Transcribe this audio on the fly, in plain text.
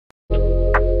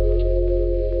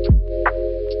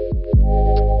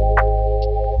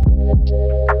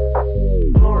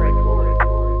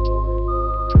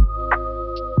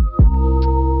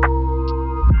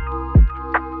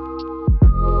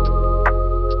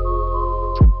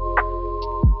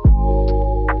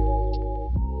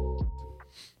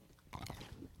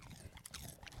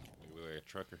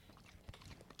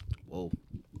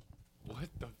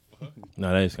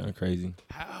Nah, that is kind of crazy.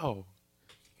 How?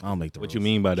 I don't make the What rules. you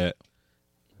mean by that?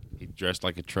 He dressed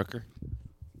like a trucker.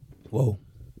 Whoa.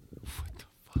 What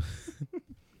the fuck?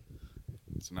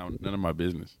 It's none of my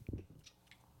business.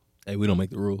 Hey, we don't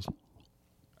make the rules.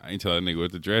 I ain't tell that nigga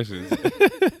what the dress is.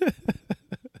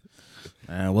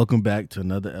 And welcome back to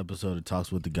another episode of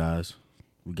Talks with the Guys.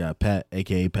 We got Pat,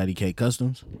 a.k.a. Patty K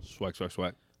Customs. Swag, swag,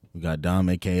 swag. We got Dom,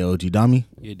 a.k.a. OG Dommy.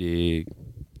 You dig.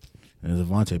 And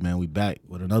Zavante, man, we back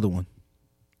with another one.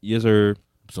 Yes, sir.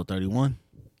 Episode 31.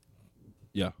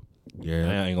 Yeah. Yeah.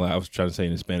 I ain't gonna lie. I was trying to say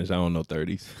it in Spanish. I don't know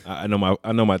 30s. I know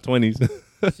my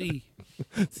 20s. See.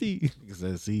 See. Like I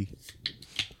said, see,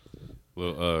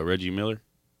 Well, Reggie Miller.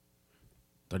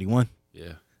 31.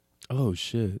 Yeah. Oh,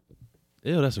 shit.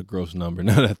 Ew, that's a gross number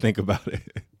now that I think about it.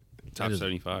 Top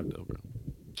 75 though, bro.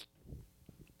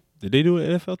 Did they do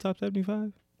an NFL Top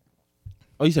 75?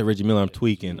 Oh, you said Reggie Miller. I'm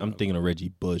tweaking. I'm thinking of Reggie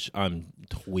Bush. I'm He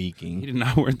tweaking. did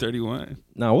not wear 31.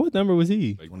 Now, what number was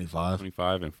he? Like 25.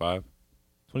 25 and 5.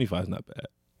 25 is not bad.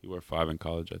 He wore 5 in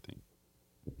college, I think.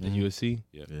 At USC?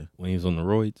 Yeah. When he was on the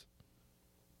roids?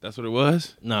 That's what it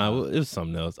was? Nah, it was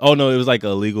something else. Oh, no, it was like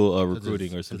illegal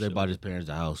recruiting or something. Because they bought his parents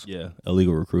a house. Yeah,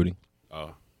 illegal recruiting.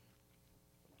 Oh.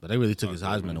 But they really took his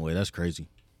Heisman away. That's crazy.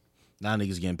 Now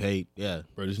niggas getting paid. Yeah.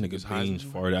 Bro, this nigga's Heisman beans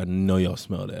away? farted. I know y'all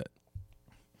smell that.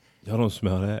 Y'all don't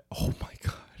smell that? Oh, my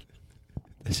God.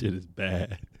 That shit is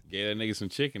bad. Gave that nigga some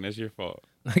chicken. That's your fault.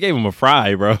 I gave him a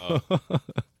fry, bro.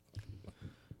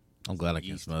 I'm glad I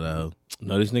can't smell that hoe.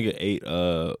 No, this nigga ate,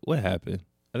 what happened?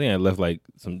 I think I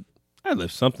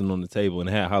left something on the table and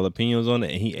it had jalapenos on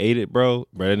it and he ate it, bro.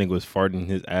 Bro, that nigga was farting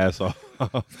his ass off.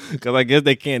 Cause I guess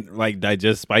they can't like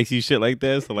digest spicy shit like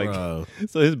that. So like, Bro,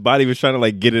 so his body was trying to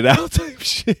like get it out type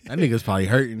shit. that nigga's probably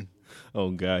hurting. Oh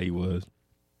God, he was.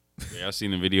 Yeah, I seen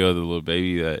the video of the little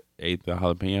baby that ate the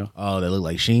jalapeno. Oh, they look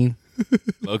like Sheen.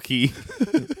 Low key.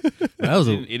 That was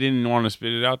He didn't want to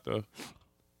spit it out though.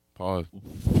 Pause.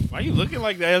 Why you looking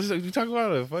like that? You talking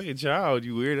about a fucking child,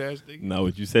 you weird ass nigga. No,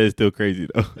 what you said is still crazy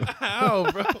though.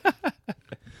 How, bro?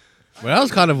 Well, that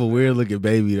was kind of a weird looking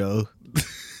baby though.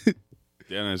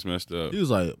 Damn, that's messed up. He was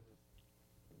like,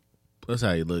 that's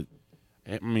how he looked.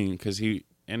 I mean, because it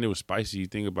was spicy. You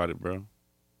think about it, bro.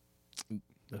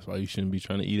 That's why you shouldn't be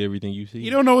trying to eat everything you see.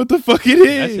 You don't know what the fuck it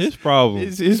is. That's his problem.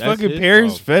 His That's fucking his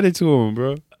parents problem. fed it to him,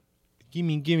 bro.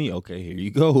 Gimme. Okay, here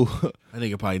you go. I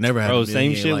think it probably never had Bro, a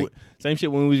same million, shit. like, Same shit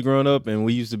when we was growing up, and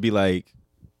we used to be like,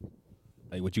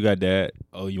 what you got, Dad?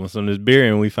 Oh, you want some of this beer?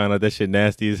 And we found out that shit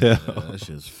nasty as hell. that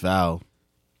shit's foul.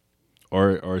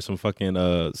 or some fucking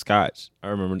scotch. I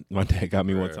remember my dad got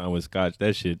me one Right. time with scotch.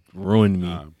 That shit ruined me.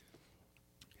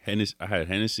 I had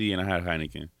Hennessy and I had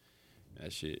Heineken.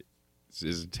 That shit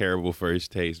is a terrible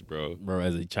first taste, bro. Bro,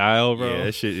 as a child, bro. Yeah,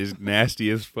 that shit is nasty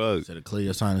as fuck. So to clear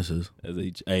your sinuses.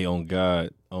 Hey, on God.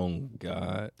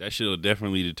 That shit will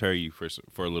definitely deter you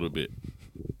for a little bit.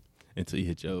 Until you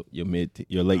hit your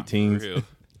late teens. For real.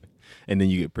 And then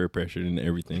you get peer pressured and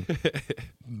everything.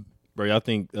 Bro, y'all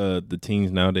think the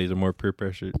teens nowadays are more peer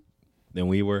pressured than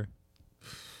we were?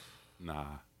 Nah.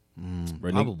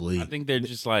 Bro, Probably. I think they're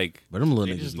just like, But them little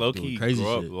they niggas just be low doing key crazy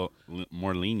grow shit. up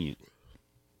more lenient.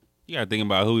 You gotta think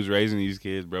about who's raising these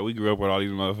kids, bro. We grew up with all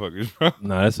these motherfuckers, bro.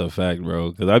 Nah, that's a fact,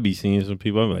 bro. Because I be seeing some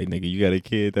people, I'm like, nigga, you got a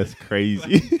kid? That's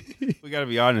crazy. We gotta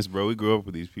be honest, bro. We grew up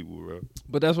with these people, bro.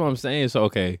 But that's what I'm saying. So,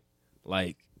 okay,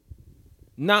 like,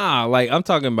 nah, like, I'm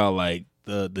talking about, like,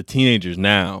 the teenagers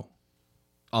now.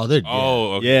 Oh, they're dead.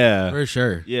 Oh, okay. Yeah. For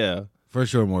sure. Yeah. For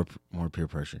sure, more peer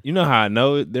pressure. You know how I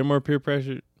know they're more peer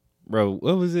pressured? Bro,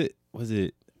 what was it?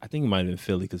 I think it might have been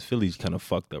Philly, because Philly's kind of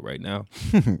fucked up right now.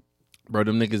 Bro,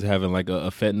 them niggas having like a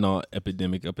fentanyl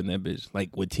epidemic up in that bitch,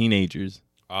 like with teenagers.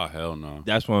 Oh, hell no.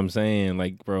 That's what I'm saying.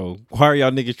 Like, bro, why are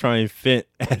y'all niggas trying to fent?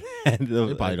 They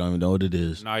probably don't even know what it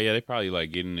is. Nah, yeah, they probably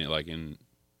like getting it like in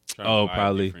trying Oh, to buy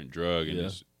probably. a different drug and Yeah.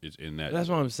 it's in that. That's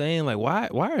what I'm saying. Like, why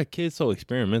are kids so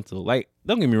experimental? Like,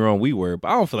 don't get me wrong, we were, but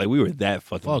I don't feel like we were that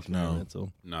fucking Fuck no.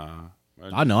 experimental. Nah.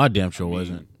 I know I damn sure mean,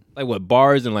 wasn't. Like, what,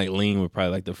 bars and like lean were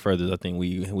probably like the furthest I think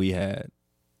we had.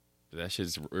 That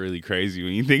shit's really crazy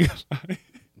when you think about it.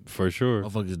 For sure.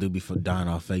 Motherfuckers do be dying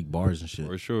off fake bars and shit.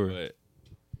 For sure. But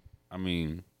I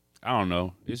mean, I don't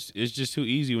know. It's just too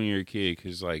easy when you're a kid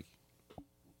because like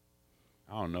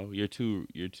I don't know. You're too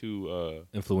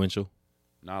Influential.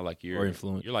 not like Or you're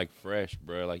influent. You're like fresh,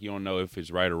 bro. Like you don't know if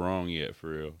it's right or wrong yet for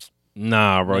real.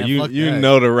 Nah, bro. Man, you fuck that.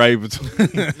 know the right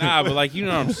between. Nah, but like you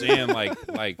know what I'm saying. Like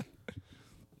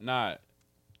not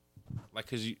like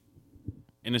because you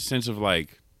in a sense of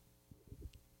like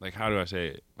how do I say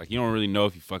it? Like you don't really know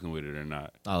if you fucking with it or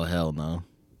not. Oh, hell no.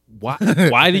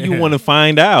 Why do you want to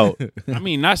find out? I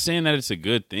mean, not saying that it's a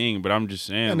good thing, but I'm just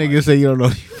saying. That nigga say you don't know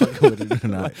if you fucking with it or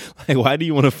not. Like, why do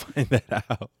you want to find that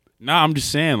out? Nah, I'm just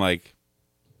saying, like,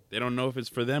 they don't know if it's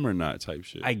for them or not type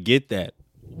shit. I get that.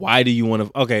 Why do you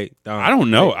want to? Okay, I don't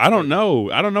know. I don't know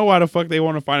why the fuck they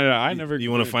want to find it out. I never.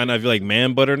 You want to find out if you like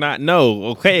man butt or not? No.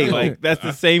 Okay, like that's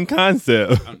the same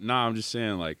concept. I'm just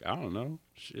saying, like, I don't know.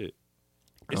 Shit.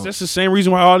 It's just the same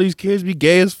reason why all these kids be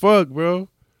gay as fuck, bro.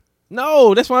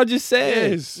 No, that's what I just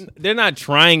said. Yes. They're not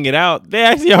trying it out. They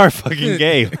actually are fucking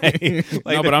gay.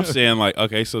 No, but I'm saying, like,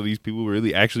 okay, so these people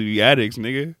really actually be addicts,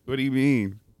 nigga. What do you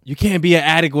mean? You can't be an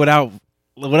addict without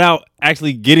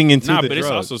actually getting into the but drug. it's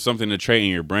also something to trait in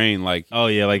your brain, like. Oh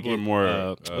yeah, like people are more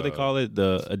what they call it,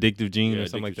 the addictive gene yeah, or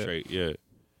something like that. trait, yeah,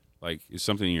 like it's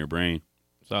something in your brain.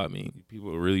 So I mean,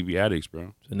 People really be addicts,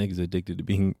 bro. so niggas addicted to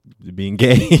being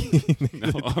gay. No,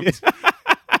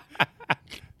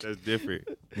 that's different.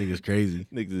 Niggas crazy.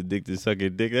 Niggas addicted to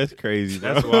sucking dick. That's crazy.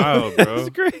 Bro. That's wild, bro. That's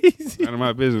crazy. None of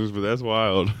my business, but that's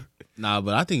wild. Nah,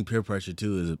 but I think peer pressure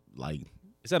too is like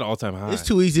It's at all time high. it's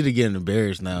too easy to get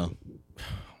embarrassed now.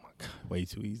 way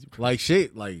too easy. Bro. Like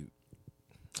shit, like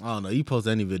I don't know. You post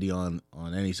any video on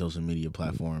any social media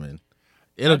platform and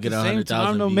it'll At get the same 100,000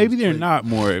 time, though, views maybe they're quick. not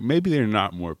more. Maybe they're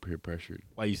not more peer pressured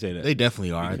Why you say that? They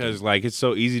definitely are. because like it's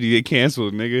so easy to get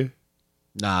canceled, nigga.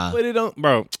 Nah, But it don't,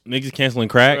 bro. Niggas canceling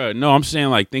crack. Bruh, no, I'm saying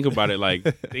like think about it. Like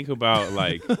think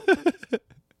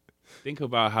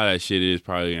about how that shit is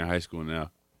probably in high school now.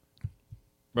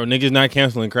 Bro, niggas not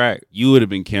canceling crack. You would have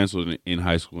been canceled in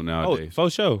high school Oh, nowadays. for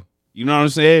sure. You know what I'm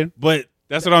saying? But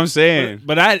That's what I'm saying.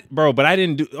 but I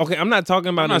didn't do. Okay, I'm not talking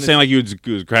about. I'm not saying like you was a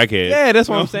crackhead. Yeah, that's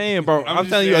what No. I'm saying, bro. I'm I'm just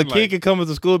telling you, a saying, kid like- could come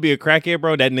to school be a crackhead,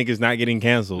 bro. That nigga's not getting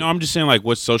canceled. No, I'm just saying like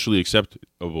what's socially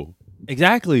acceptable.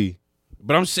 Exactly.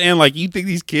 But I'm saying like you think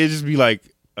these kids just be like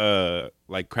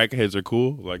crackheads are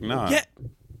cool? Like nah. Yeah.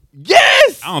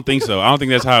 Yes. I don't think so. I don't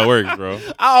think that's how it works, bro.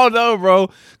 I don't know, bro.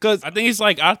 Because I think it's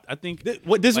like I think this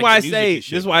is like why the I music say and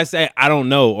shit, this is why I say I don't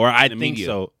know or I the think media.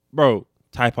 so, bro.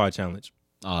 Tide Pod challenge,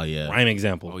 oh yeah, prime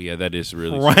example. Oh yeah, that is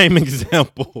really Prime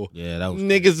example. yeah. That was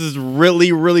Niggas is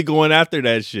really going after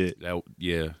that shit. that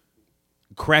yeah.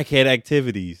 Crackhead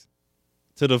activities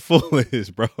to the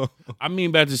fullest, bro. I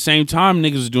mean, but at the same time,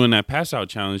 niggas was doing that pass out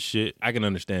challenge shit. I can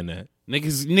understand that.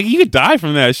 Nigga, you could die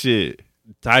from that shit.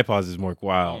 Tide Pods is more Oh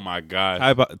wild. my god,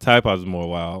 Tide Pods is more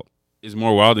wild. it's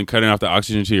more wild than cutting off the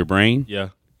oxygen to your brain, Yeah,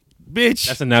 bitch.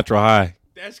 that's a natural high.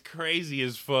 That's crazy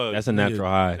as fuck. That's a natural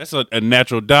high. That's a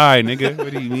natural die, nigga.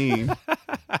 What do you mean?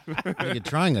 nigga,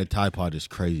 trying a Tide Pod is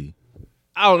crazy.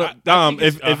 I don't know, Dom.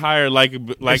 if If higher like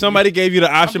somebody gave you the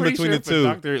I'm option pretty between sure the if a two,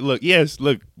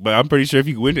 doctor, but I'm pretty sure if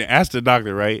you went and asked the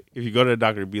doctor, right? If you go to the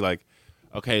doctor and be like,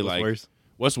 okay, what's like worse?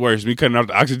 what's worse, me cutting off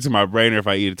the oxygen to my brain or if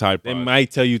I eat a Tide They Pod? might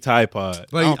tell you Tide Pod.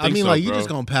 But don't I think mean, so, like you bro. just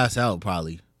gonna pass out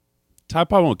probably. Tide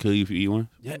Pod won't kill you if you eat one.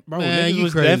 Yeah, bro, Man, niggas you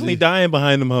was crazy. definitely dying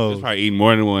behind them It's hoes. probably eating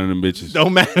more than one of them bitches.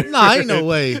 Don't matter. Nah, ain't no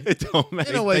way. It don't matter.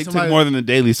 Ain't no way They took somebody more than a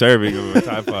daily serving of a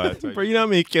Tide Pod. Bro, you know how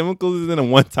many chemicals is in a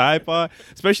one Tide Pod?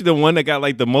 Especially the one that got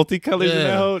like the multicolors in that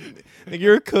Yeah. hoe. Nigga,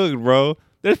 you're cooked, bro.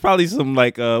 There's probably some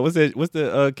like what's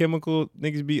the chemical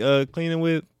niggas be cleaning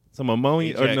with? Some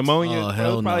ammonia or Ajax. pneumonia. Oh, Bro,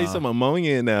 hell there's probably nah. some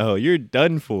ammonia in that hoe. You're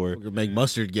done for. You could make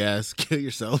mustard gas, kill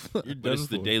yourself. You're But done it's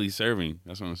the for. daily serving.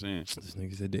 That's what I'm saying. This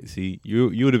nigga said that. See, you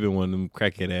would have been one of them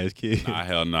crackhead ass kids. Nah,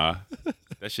 hell nah.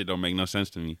 That shit don't make no sense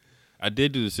to me. I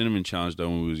did do the cinnamon challenge though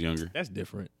when we was younger. That's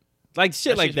different. Like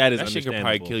shit like that is that shit could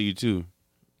understandable. probably kill you too.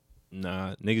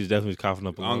 Nah, niggas definitely was coughing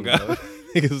up a Oh, lung. God. bro.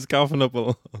 Niggas was coughing up a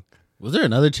lung. Was there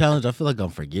another challenge? I feel like I'm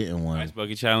forgetting one. Ice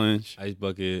bucket challenge. Ice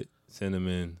bucket,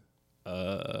 cinnamon.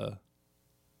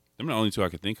 Them the only two I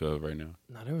can think of right now.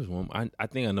 No, there was one. I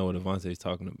think I know what Avante's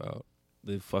talking about.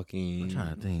 The fucking. I'm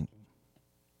trying to think.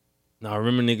 No, I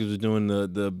remember niggas was doing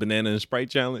the banana and Sprite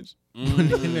challenge.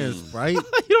 Banana Sprite? You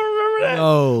don't remember that?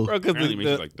 No. Bro, because Apparently makes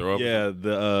you like throw up. yeah,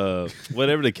 the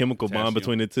whatever the chemical bond Potassium.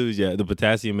 between the two is, yeah, the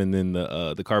potassium and then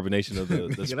the carbonation of the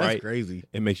Nigga, Sprite. that's crazy.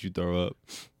 It makes you throw up.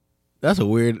 That's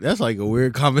like a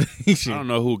weird I combination. don't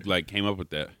know who like came up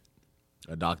with that.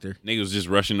 A doctor. Niggas was just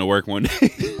rushing to work one day.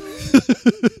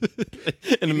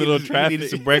 In the middle of He traffic. needed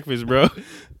some breakfast, bro.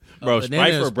 Bro, Banana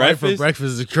Sprite and for breakfast? for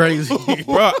breakfast is crazy.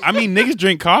 Bro, I mean niggas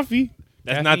drink coffee.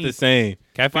 That's not the same.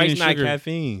 Caffeine Sprite's and not sugar.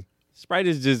 caffeine. Sprite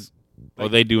is just Oh,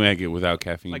 they do make it without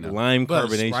caffeine. like now. lime but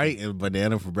carbonation. Sprite and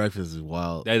banana for breakfast is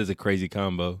wild. That is a crazy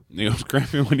combo. Nigga was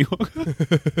cramping when you woke up.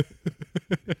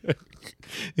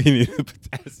 You need a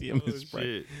potassium and Oh, Sprite.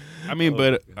 shit. I mean,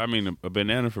 but a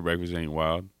banana for breakfast ain't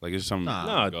wild. Like it's something.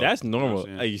 Nah. No, that's normal. You know what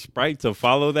I'm saying? A Sprite to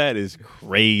follow that is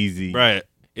crazy. Right.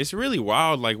 It's really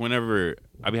wild. Like whenever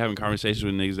I be having conversations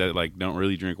with niggas that like don't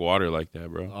really drink water like that,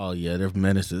 bro. Oh yeah, they're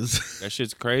menaces. That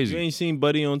shit's You crazy. ain't seen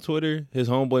Buddy on Twitter? His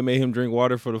homeboy made him drink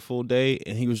water for the full day,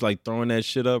 and he was like throwing that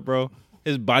shit up, bro.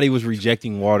 His body was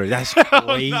rejecting water. That's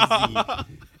crazy.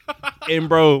 And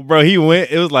bro, he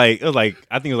went. It was like I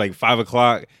think it was like 5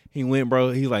 o'clock. He went,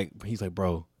 bro. He's like,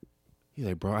 bro,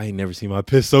 I ain't never seen my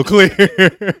piss so clear.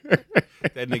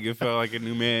 That nigga felt like a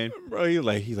new man. Bro,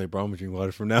 he's like, bro, I'm gonna drink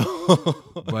water from now.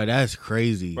 Bro, that's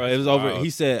crazy. Bro, it was over. He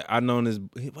said, I known this.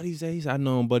 What did he say? He said, I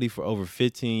known Buddy for over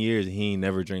 15 years, and he ain't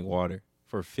never drink water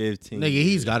for 15. Nigga, years.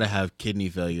 he's got to have kidney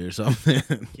failure or something.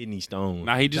 Kidney stone.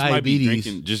 Nah, he just Diabetes. might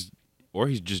be drinking or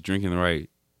he's just drinking the right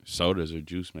sodas or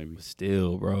juice maybe.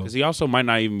 Still, bro. Because he also might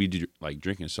not even be like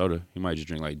drinking soda. He might just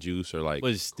drink like juice or like.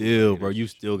 But still, bro, you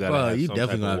still gotta Bro, have you some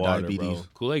definitely type of gonna have water, diabetes. bro.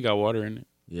 Kool-Aid got water in it.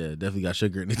 Yeah, definitely got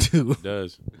sugar in it too. It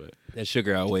does, but That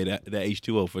sugar outweigh that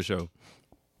H2O for sure.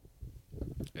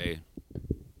 hey,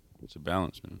 it's a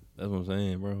balance, man. That's what I'm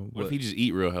saying, bro. What But if he just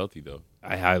eat real healthy though?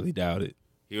 I highly doubt it.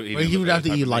 Bro, he would have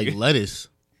to eat like lettuce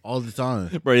all the time.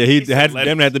 Bro, yeah, he said had lettuce.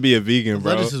 them have to be a vegan,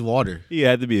 bro. Lettuce is water. He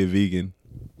had to be a vegan.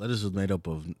 Lettuce is made up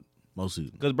of mostly.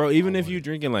 Because, bro, even if you're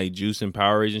drinking like juice and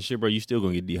Powerade and shit, bro, you still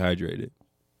gonna get dehydrated.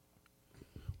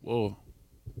 Well,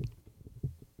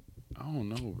 I don't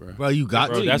know, bro. Bro, you got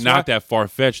Bro, to. that's Not why- that far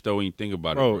fetched though when you think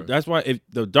about it, Bro, bro. that's why if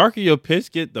the darker your piss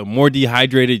get, the more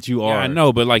dehydrated you are. Yeah, I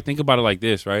know, but like think about it like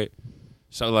this, right?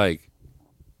 So like,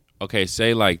 okay,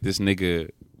 say like this nigga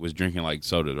was drinking like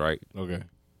soda, right? Okay.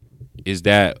 Is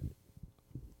that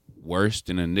worse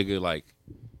than a nigga like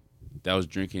that was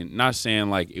drinking, not saying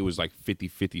like it was like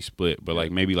 50-50 split, but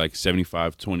like maybe like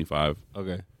 75-25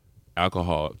 Okay.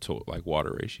 alcohol to like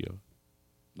water ratio?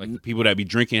 Like the people that be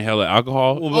drinking hella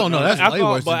alcohol. Oh, no, that's way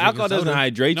alcohol, worse than but alcohol drinking doesn't soda.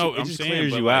 hydrate you. No, It I'm just saying,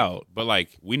 clears but you like, out. But like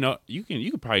we know you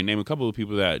could probably name a couple of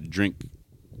people that drink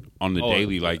on the Oh,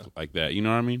 daily yeah. like that. You know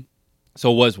what I mean?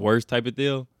 So what's worse type of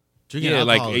deal? Drinking Yeah,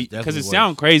 like alcohol is because definitely it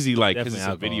sounds worse. crazy, like because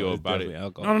Definitely it's a video alcohol. It's about it.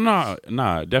 definitely alcohol.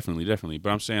 No, definitely. But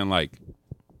I'm saying like,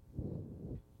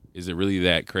 is it really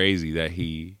that crazy that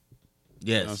he?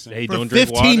 Yes. They For don't drink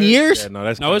 15 water? years? Yeah, no,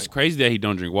 that's No, it's kinda- crazy that he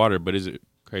don't drink water, but is it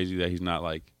crazy that he's not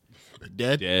like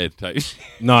Dead? dead type?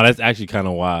 No, that's actually kind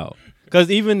of wild. Because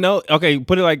even though, okay,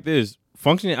 put it like this: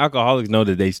 functioning alcoholics know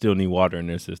that they still need water in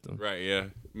their system, Right? Yeah.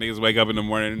 Niggas wake up in the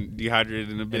morning dehydrated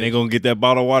in the bed. and they gonna get that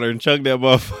bottle of water and chug that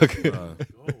motherfucker.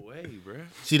 go away, bro.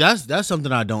 See, that's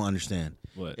something I don't understand.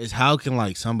 What? Is how can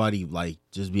like somebody like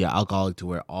just be an alcoholic to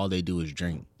where all they do is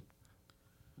drink?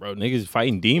 Bro, niggas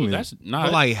fighting demons. That's not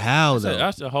But like how though?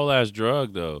 that's a whole ass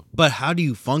drug though. But how do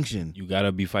you function? You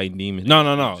gotta be fighting demons.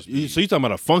 No. Just be- So you talking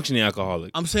about a functioning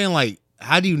alcoholic? I'm saying like,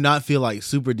 how do you not feel like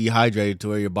super dehydrated to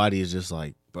where your body is just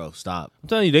like, bro, stop? I'm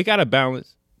telling you, they got a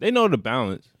balance. They know the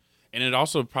balance. And it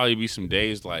also probably be some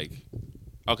days like,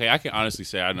 okay, I can honestly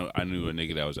say I knew a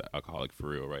nigga that was an alcoholic for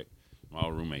real, right? My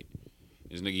old roommate.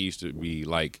 This nigga used to be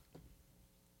like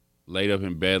laid up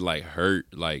in bed, like hurt,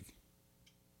 like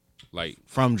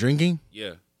From drinking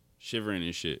yeah, shivering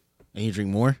and shit. and you drink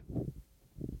more?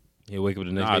 He'll wake up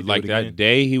the next Nah, day. do like it that again.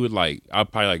 day he would like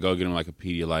I'd probably like go get him like a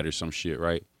Pedialyte or some shit,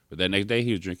 right? But that next day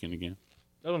he was drinking again.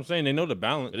 That's what I'm saying. They know the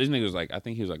balance. But this nigga was like, I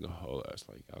think he was like a whole ass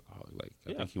like alcoholic. Like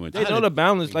I think he went. They to know the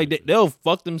balance. Like they'll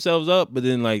fuck themselves up, but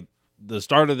then like the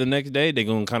start of the next day, they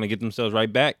gonna kind of get themselves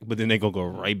right back. But then they gonna go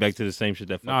right back to the same shit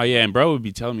that. Nah, yeah, and bro would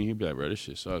be telling me, he'd be like, bro, this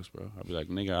shit sucks, bro. I'd be like,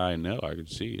 nigga, I know, I could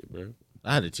see it, bro.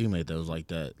 I had a teammate that was like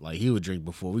that. Like he would drink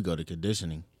before we go to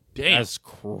conditioning. Damn. That's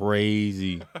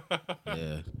crazy.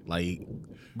 Yeah, like,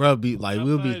 bro, be like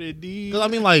we'll be. Cause I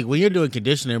mean, like when you're doing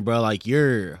conditioning, bro, like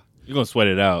you're You're gonna sweat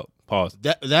it out. Pause.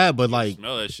 that, but like,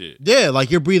 Smell that shit. yeah,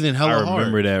 like you're breathing hella I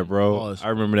remember hard. that, bro. Pause. I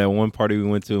remember that one party we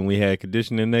went to and we had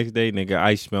conditioning the next day. Nigga,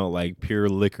 I smelled like pure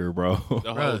liquor, bro. The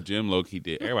whole Bruh. gym low key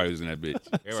did. Everybody was in that bitch.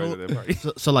 Everybody was at that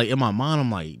party. So like in my mind, I'm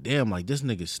like, damn, like this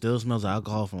nigga still smells of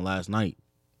alcohol from last night.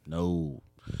 No,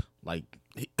 like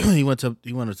he went up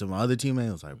to my other teammate.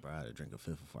 I was like, bro, I had to drink a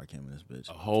fifth before I came in this bitch.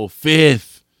 A whole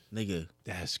fifth. Nigga,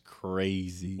 That's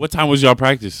crazy. What time was y'all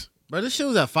practice? bro, this shit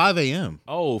was at 5 a.m.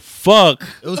 Oh fuck!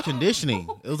 It was conditioning.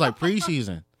 It was like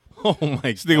preseason. Oh my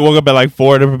This nigga woke up at like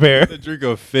 4 to prepare. god. Drink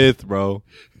a fifth, bro.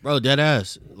 Bro, dead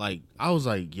ass. Like I was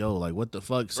like, yo, like what the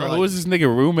fuck? So Bro, like, who was this nigga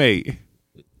roommate?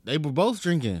 they were both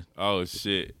drinking. Oh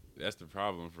shit, that's the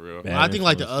problem for real. Bad I think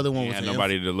like the influence. other one He was had an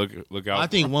nobody to look out. I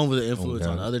think for. one was an influence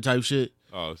God. on other type shit.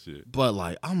 Oh shit. But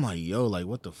like I'm like, yo, like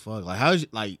what the fuck? Like how's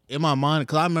like in my mind?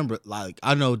 Cause I remember like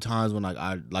I know times when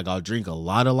like I'll drink a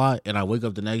lot, and I wake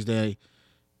up the next day,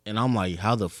 and I'm like,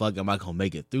 how the fuck am I gonna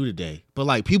make it through the day? But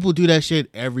like people do that shit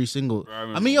every single. Bro, I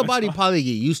I mean, your remember- body probably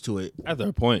get used to it, At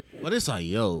their point. but it's like,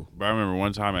 yo, But I remember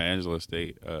one time at Angela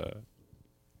State,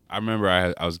 I remember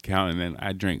I was counting, and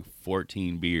I drank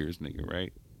 14 beers, nigga.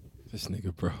 Right? This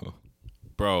nigga, bro.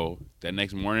 Bro, that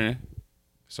next morning,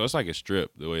 so it's like a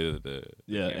strip the way that the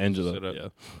Angela set up. Yeah.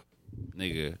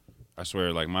 Nigga, I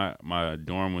swear, like my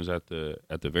dorm was at the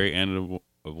very end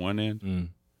of one end.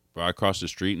 Bro, I crossed the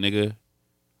street, nigga.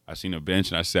 I seen a bench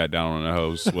and I sat down on the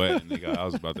hoe sweating, nigga. I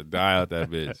was about to die out that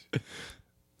bitch.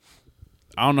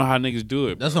 I don't know how niggas do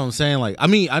it. That's what I'm saying. Like, I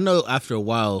mean, I know after a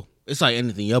while, it's like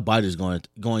anything, your body's going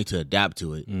to adapt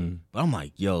to it. But I'm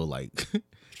like, yo, like,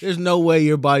 there's no way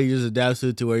your body just adapts to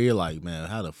it to where you're like, man,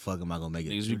 how the fuck am I gonna make it?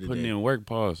 Niggas through be the putting day? in work.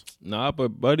 Pause. Nah,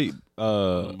 but buddy,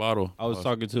 Bottle. I was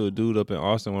talking to a dude up in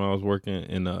Austin when I was working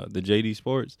in the JD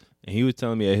Sports, and he was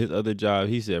telling me at his other job,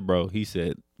 he said,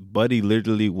 buddy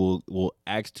literally will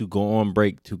ask to go on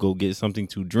break to go get something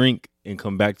to drink and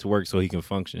come back to work so he can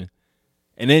function.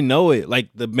 And they know it. Like,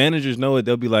 the managers know it.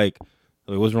 They'll be like,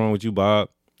 what's wrong with you, Bob?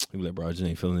 He'll be like, bro, I just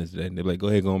ain't feeling this today. And they'll be like, go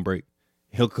ahead, go on break.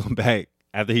 He'll come back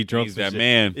after he drunk He's some that shit.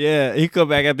 Man. Yeah, he come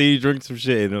back after he drinks some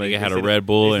shit. And Nigga like, had a Red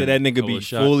Bull. They said and that nigga be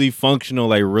fully functional,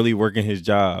 like really working his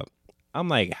job. I'm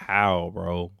like, how,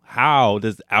 bro? How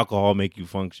does alcohol make you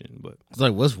function? But It's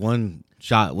like, what's one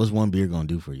shot? What's one beer gonna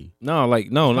do for you? no, like,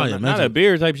 no, Probably not mental. a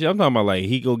beer type shit. I'm talking about like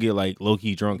he go get like low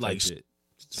key drunk Like, type shit.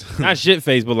 Not shit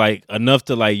face, but like enough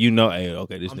to like, you know, hey,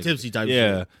 okay, this I'm nigga, tipsy type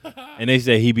yeah. shit. And they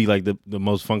say he be like the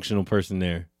most functional person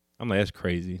there. I'm like, that's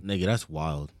crazy. Nigga, that's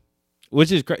wild. Which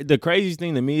is the craziest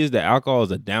thing to me is that alcohol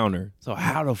is a downer. So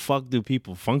how the fuck do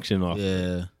people function off?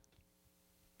 Yeah.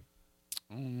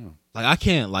 I don't know. Like, I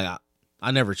can't, like,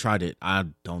 I never tried it. I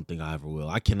don't think I ever will.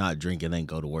 I cannot drink and then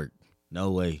go to work.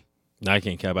 No way. No, I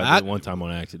can't cap. I did it one time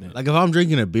on accident. Like, if I'm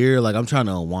drinking a beer, like, I'm trying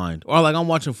to unwind. Or, like, I'm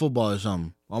watching football or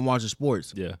something. I'm watching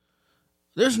sports. Yeah.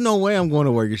 There's no way I'm going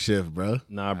to work a shift, bro.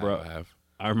 Nah, bro. I have.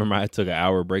 I remember I took an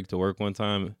hour break to work one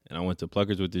time, and I went to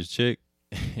Pluckers with this chick.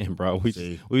 And, bro,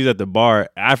 we was at the bar.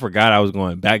 I forgot I was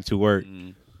going back to work.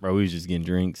 Bro, we was just getting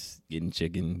drinks, getting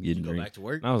chicken, getting Go drinks. back to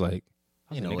work? And I was like,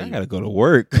 You know I what? got to go to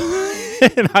work.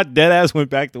 And I dead ass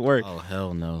went back to work. Oh,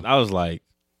 hell no. And I was like,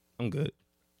 I'm good.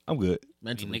 I'm good.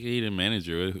 Mentally. Nigga, he the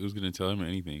manager. Who's gonna tell him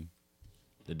anything?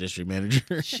 The district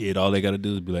manager. Shit, all they got to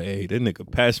do is be like, hey, that nigga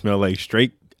patch smell like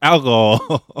straight alcohol.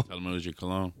 Tell him it was your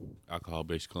cologne,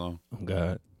 alcohol-based cologne. Oh,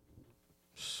 God.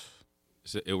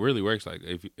 It really works. Like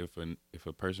if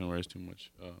a person wears too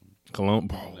much Cologne.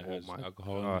 that Oh, has my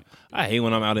alcohol, in God. it, I hate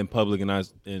when I'm out in public and a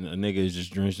nigga is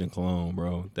just drenched in cologne,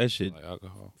 bro. That shit like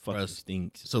alcohol. fucking Bruh.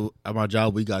 stinks. So at my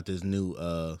job, we got this new.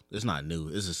 It's not new.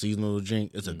 It's a seasonal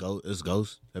drink. It's a ghost. It's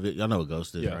Ghost. Y'all know what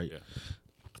Ghost is, Yeah. right? Yeah.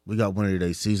 We got one of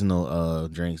their seasonal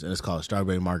drinks, and it's called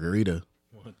strawberry margarita.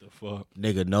 What the fuck?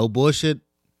 Nigga, no bullshit.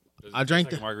 I drank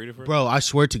like the margarita for bro. I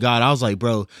swear to God, I was like,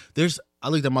 bro. I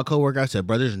looked at my coworker. I said,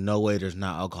 bro, there's no way there's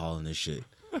not alcohol in this shit.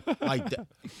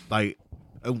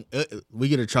 We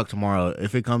get a truck tomorrow.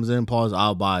 If it comes in, pause.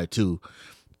 I'll buy 2.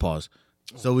 Pause.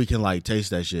 So we can like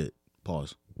taste that shit.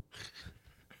 Pause.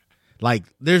 Like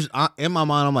there's in my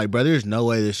mind, I'm like, bro, there's no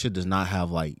way this shit does not have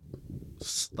like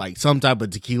some type of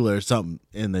tequila or something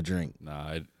in the drink.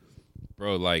 Nah,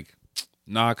 bro, like,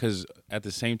 nah, because at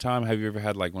the same time, have you ever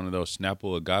had like one of those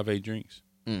Snapple agave drinks?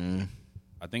 Mm-mm.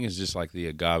 I think it's just like the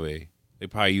agave. They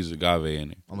probably use agave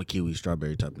in it. I'm a kiwi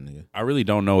strawberry type of nigga. I really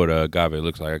don't know what a agave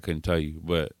looks like. I couldn't tell you,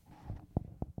 but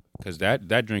because that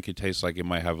drink, it tastes like it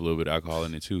might have a little bit of alcohol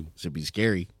in it too, Should be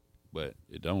scary. but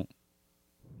it don't.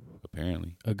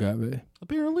 Apparently, Agave.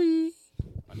 Apparently.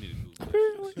 I need to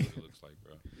Google that shit, see what it looks like,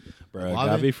 bro. Bro,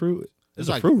 Agave? agave fruit? It's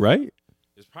a like- fruit, right?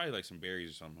 It's probably like some berries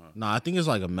or something. Huh? Nah, I think it's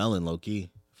like a melon, low key,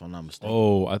 if I'm not mistaken.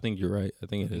 Oh, I think you're right. I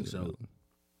think it think is. so.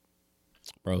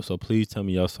 Bro, so please tell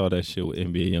me y'all saw that shit with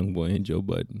NBA YoungBoy and Joe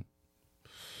Budden.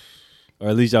 Or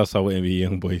at least y'all saw what NBA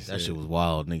YoungBoy said. That shit was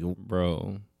wild, nigga.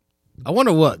 Bro. I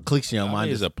wonder what clicks in your Agave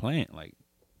mind. is a plant, like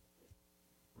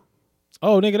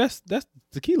Oh, nigga, that's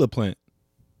tequila plant.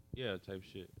 yeah, type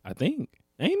shit. I think.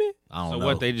 Ain't it? I don't So know.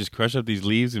 what? They just crush up these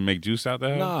leaves and make juice out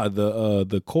there? Nah,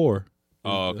 the core.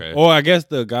 Oh, okay. Or I guess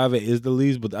the agave is the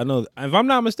leaves, but I know if I'm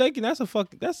not mistaken, that's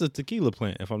a tequila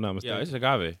plant. If I'm not mistaken, Yeah, it's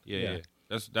agave. Yeah, Yeah. yeah.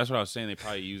 That's what I was saying. They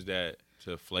probably use that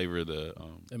to flavor the.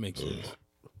 that makes sense.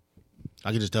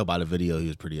 I could just tell by the video he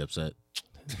was pretty upset.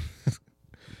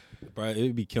 Bro,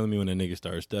 it'd be killing me when a nigga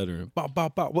started stuttering. Bop,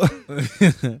 bop, bop.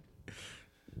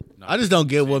 I just don't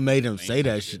get what made him say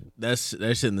that shit. That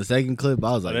shit in the second clip.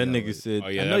 I was like, That yo, nigga said, Oh,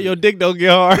 yeah, I that know was- your dick don't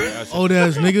get hard. old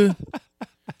ass nigga.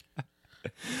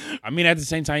 I mean, at the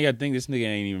same time, you gotta think this nigga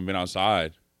ain't even been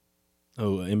outside.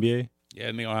 Oh, NBA? Yeah,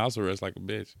 nigga on house arrest like a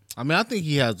bitch. I mean, I think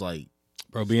he has like.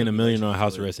 Bro, being a millionaire on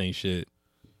house arrest ain't shit.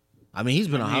 I mean, he's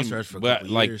been on house arrest for a but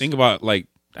couple like, years. think about like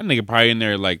That nigga probably in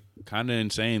there like kind of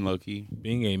insane, low key.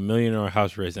 Being a millionaire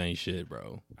house arrest ain't shit,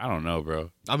 bro. I don't know,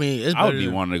 bro. I mean, it's I would better be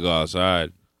than- wanting to go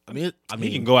outside. I mean,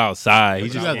 He can go outside. He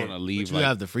But just I you wanna leave, you like,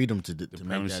 have the freedom to The make that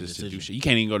premises to do decision. shit. You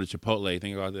can't even go to Chipotle.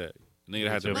 Think about that. Nigga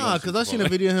had to. Nah, because I seen a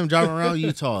video of him driving around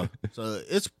Utah. So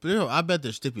it's, I bet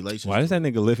there's stipulations. Why does that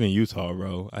nigga live in Utah,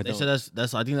 bro? They said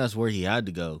that's. I think that's where he had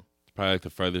to go. Probably like the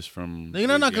furthest from. They're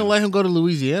not gonna let him go to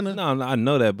Louisiana. No, I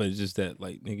know that, but it's just that,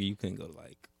 like, nigga, you couldn't go to,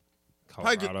 like,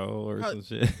 Probably get- Colorado or probably-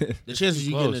 some shit. The chances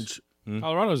you get in, Close.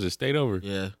 Colorado's a state over.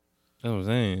 yeah. That's what I'm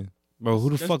saying. Bro, who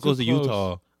the That's fuck too goes to close.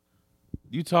 Utah?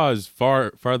 Utah is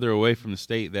farther away from the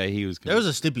state that he was. There was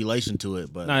a stipulation to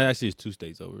it, but Nah, actually, it's 2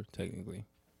 states over, technically.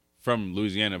 from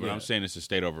Louisiana, but Yeah. I'm saying it's a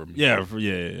state over. Yeah.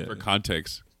 For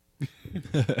context.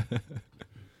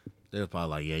 they're probably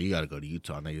like, yeah, you got to go to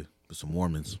Utah, nigga, with some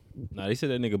Mormons. Nah, they said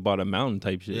that nigga bought a mountain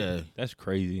type shit. Yeah. That's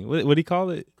crazy. What he call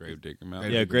it? Gravedigger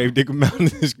Mountain. Yeah, Gravedigger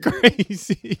Mountain is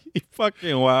crazy.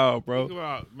 Fucking wild, bro. Think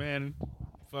about, man.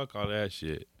 Fuck all that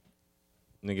shit.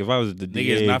 Nigga, if I was the Nigga DA,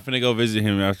 is not finna go visit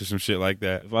him after some shit like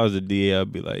that. if I was the DA,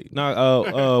 I'd be like,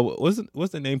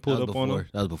 what's the name That pulled was up on before. him?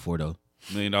 That was before though.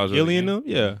 $1 million. over Gilly the and game? them?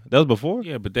 Yeah, that was before.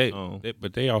 Yeah, but Oh.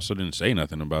 they also didn't say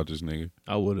nothing about this nigga.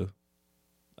 I would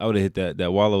have hit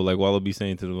that Wallow like Wallow be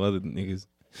saying to the other niggas.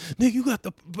 Nigga, you got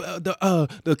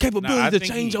the capability to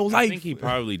change your life. I think he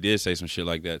probably did say some shit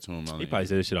like that to him. He probably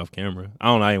said this shit off camera. I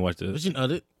don't know. I ain't watched But it. you know,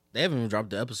 they haven't even dropped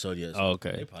the episode yet. So Oh, they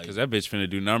okay. probably- because that bitch finna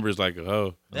do numbers like a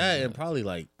hoe. that and probably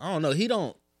like I don't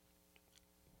know.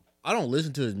 I don't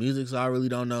listen to his music, so I really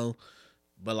don't know.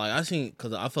 But like I seen,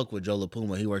 cause I fuck with Joe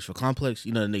LaPuma. He works for Complex.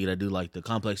 You know the nigga that do like the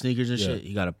Complex sneakers and Yeah. shit.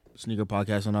 He got a sneaker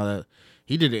podcast and all that.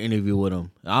 He did an interview with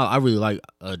him. I really like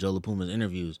Joe LaPuma's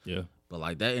interviews. Yeah, But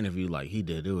like that interview, like he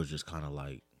did, it was just kind of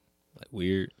like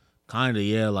weird.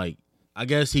 yeah. Like I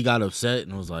guess he got upset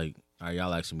and was like, "All right,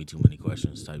 y'all asking me too many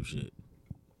questions," type shit.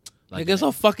 Like it's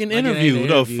a fucking like it ain't interview. an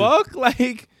The interview. fuck,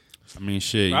 like. I mean,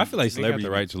 shit. Bro, I feel like he got celebrities-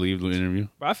 the right to leave the interview.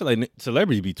 Bro, I feel like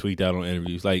celebrities be tweaked out on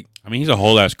interviews. Like I mean, he's a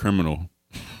whole ass criminal.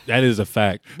 that is a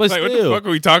fact. But Like, what still, the fuck are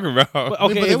we talking about? But I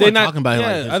mean, okay, but they if they weren't not talking about it yeah,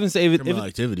 like his I didn't say if criminal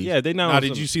activities. yeah, they not. Now, on did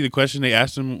some- you see the question they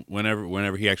asked him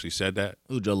whenever he actually said that?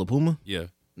 Who, Joe LaPuma? Yeah.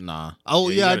 Nah. Oh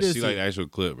you yeah, I gotta did see see. like the actual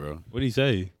clip, bro. What did he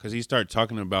say? Because he started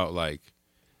talking about like,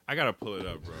 I gotta pull it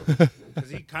up, bro. Because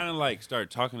he kind of like started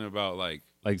talking about like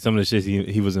Like some of the shit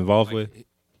he was involved with.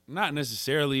 not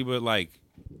necessarily, but like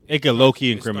It could low key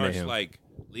it incriminate starts, him. like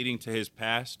leading to his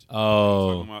past.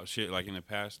 Oh, Talking about shit like in the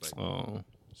past, like oh.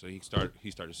 so he started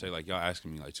to say like y'all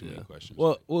asking me like too many questions.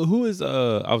 Well, who is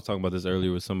I was talking about this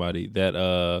earlier with somebody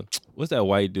that what's that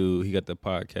white dude? He got the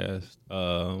podcast.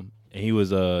 And he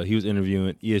was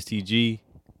interviewing ESTG,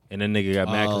 and that nigga got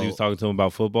mad because he was talking to him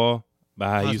about football, about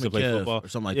how he used to play Kev football or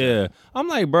something like yeah. that. I'm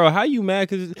like, bro, how you mad?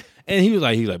 Cause and he was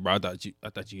like, bro, I thought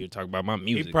you were talking about my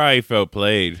he music. probably felt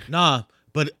played. Nah,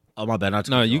 but oh my bad. Not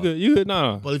to No, cut you off. good,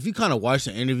 no. But if you kind of watch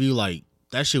the interview, like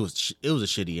that shit was it was a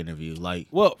shitty interview. Like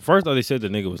Well, first off, they said the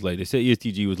nigga was late. They said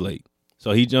ESTG was late.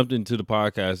 So he jumped into the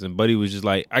podcast, and Buddy was just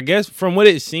like, I guess from what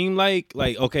it seemed like,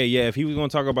 okay, yeah, if he was gonna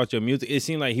talk about your music, it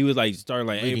seemed like he was like starting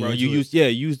like, hey, Leading bro, into you it.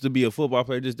 used to be a football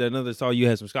player, this, that, another. Saw you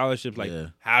had some scholarships. Like, Yeah.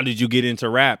 how did you get into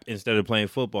rap instead of playing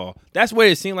football? That's where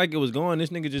it seemed like it was going.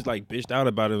 This nigga just like bitched out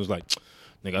about it. And was like,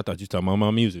 nigga, I thought you was talking about my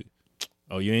music.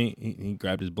 Oh, you ain't? He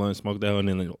grabbed his blunt, smoked out, and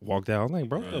then like, walked out. I'm like,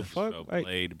 bro, what the fuck? Felt Like,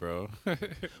 played, bro.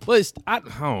 but I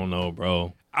don't know,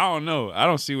 bro. I don't know. I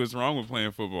don't see what's wrong with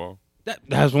playing football.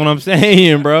 That's what I'm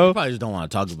saying, I bro. probably just don't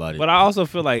want to talk about it. But I also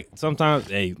feel like sometimes,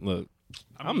 hey, look,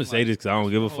 I'm mean, gonna say this because I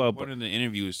don't give a the whole fuck. point of the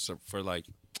interview is for like,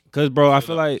 Because, bro, I so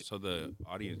feel the- like, so the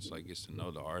audience like gets to know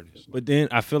the artist. but then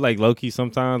I feel like low key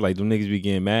sometimes, like them niggas be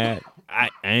getting mad. I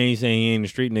ain't saying he ain't a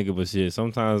street nigga, but shit,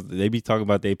 sometimes they be talking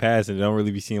about they past and they don't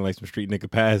really be seeing like some street nigga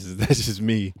passes. That's just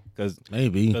me. Because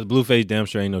maybe. Blueface damn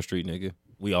sure ain't no street nigga.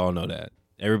 We all know that.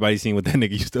 Everybody seen what that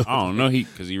nigga used to. I don't know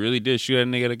because he really did shoot at a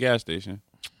nigga at a gas station.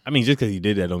 I mean, just because he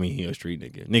did that don't mean he a street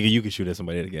nigga. Nigga, you can shoot at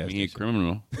somebody at a I gas mean, he a station.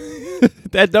 criminal.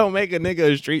 That don't make a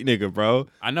nigga a street nigga, bro.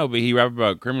 I know, but he rap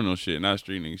about criminal shit, not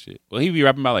street nigga shit. Well, he be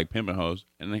rapping about like pimping hoes,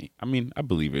 and I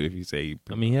believe it if he say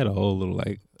I mean, he had a whole little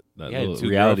like that he had little 2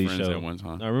 reality girlfriends show at one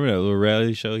time. I remember that little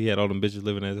reality show. He had all them bitches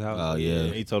living at his house. Oh, yeah.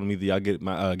 He told them either y'all get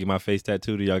my face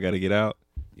tattooed or y'all got to get out.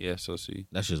 Yeah, so see,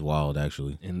 That's just wild,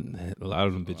 actually. And a lot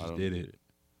of them A lot bitches of did them it.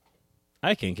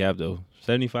 I can't cap though.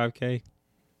 $75K.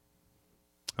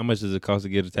 How much does it cost to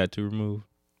get a tattoo removed?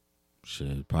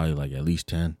 Shit, probably like at least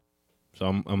 10. So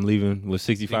I'm leaving with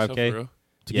Think so, for $65K. real?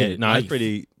 To Yeah, get it nah, it's nice.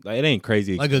 pretty. Like it ain't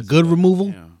crazy. Like a expensive, good though. removal?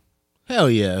 Yeah. Hell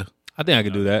yeah. I think I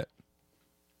could do that.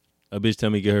 A bitch tell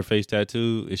me to get her face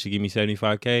tattooed. If she give me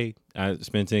 $75K, I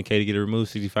spend $10K to get it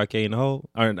removed. $65K in the hole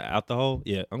or out the hole.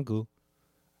 Yeah, I'm cool.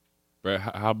 Bro,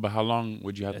 how long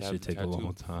would you have That to have should the take a tattoo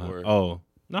long time. for? Oh,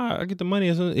 nah, I get the money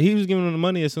as soon. He was giving them the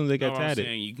money as soon as they got No, I'm tatted.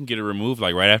 saying you can get it removed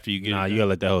like right after you get Nah, it. you gotta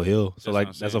let that hoe heal. So That's like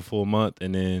what I'm that's saying. a full month,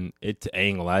 and then I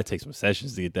ain't gonna lie, it takes some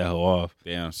sessions to get that hoe off.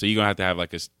 Damn. So you're gonna have to have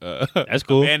like That's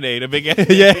cool. a Band-Aid, a big ass.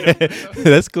 Yeah,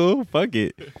 that's cool. Fuck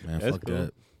it. Man, That's fuck cool.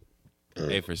 that.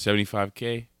 Hey, for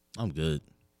 $75K, I'm good.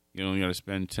 you only gotta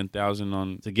spend $10,000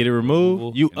 on To get it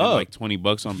removed, you and then up. like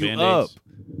 $20 on You Band-Aids.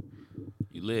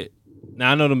 You lit.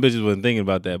 Now I know them bitches wasn't thinking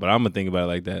about that, but I'm gonna think about it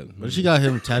like that. But she got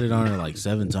him tatted on her like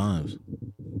 7 times.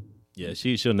 Yeah,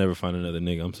 she'll never find another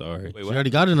nigga. I'm sorry. Wait, She already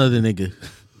got another nigga.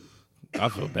 I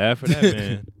feel bad for that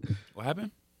man. What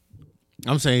happened?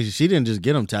 I'm saying she didn't just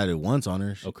get him tatted once on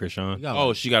her. Oh, Krishan. She got, Oh,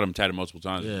 like, she got him tatted multiple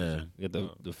times. yeah.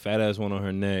 Got the fat ass one on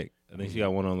her neck. I think she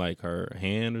got one on like her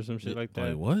hand or some shit like that.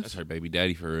 Wait, what? That's her baby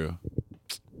daddy for real.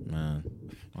 Man,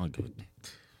 I'm good.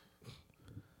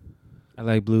 I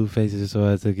like blue faces,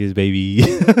 so I took his baby.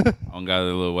 I don't got a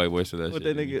little white voice for that What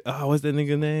shit. that nigga? Oh, what's that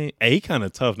nigga name? Hey, he kind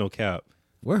of tough, no cap.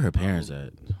 Where her parents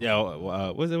at? Yeah,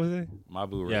 what's that?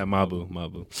 Mabu. Yeah, right?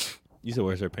 Mabu. You said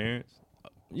where's her parents?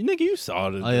 You nigga, you saw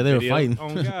the. Oh, yeah, they were video. fighting.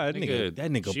 Oh God, Nigga,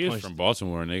 that nigga she is punched. from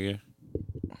Baltimore, nigga.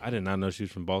 I did not know she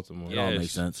was from Baltimore. It all Yes.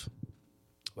 makes sense.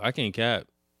 I can't cap.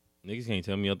 Niggas can't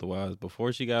tell me otherwise.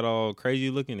 Before she got all crazy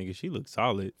looking, nigga, she looked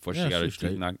solid. Before Yeah, she got her she's straight.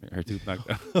 tooth knocked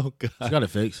out. Oh God, She got it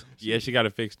fixed. Yeah, she got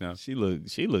it fixed now. she looked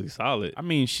solid. I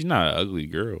mean, she's not an ugly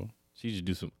girl. She just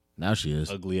do some Now she is.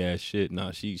 ugly ass shit.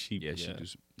 Nah, she Yeah, she do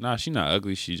some, nah, she's not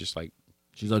ugly. She just like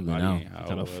She's ugly body now. ain't how it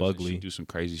Kinda was, and fugly. She do some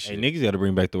crazy Hey, shit. niggas got to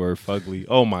bring back the word fugly.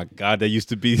 Oh my God, that used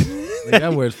to be. Like,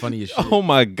 that word's funny as shit. Oh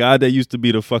my God, that used to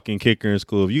be the fucking kicker in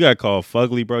school. If you got called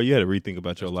fugly, bro, you had to rethink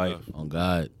about your life. tough. Oh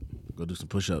God, go do some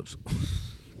push-ups.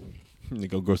 You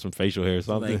go grow some facial hair or I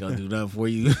something. ain't gonna do nothing for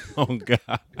you. Oh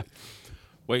God,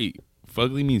 Wait,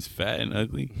 fugly means fat and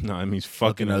ugly? no, it means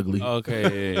fucking ugly.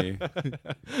 Okay.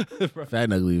 Fat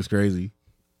and ugly is crazy.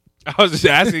 I was just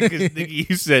asking because nigga,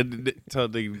 you said tell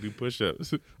nigga to do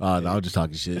push-ups. Oh no, I'm just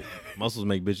talking shit. Muscles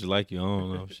make bitches like you. I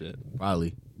don't know shit,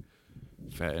 Probably.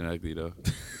 Fat and ugly though.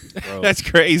 bro. That's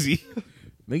crazy.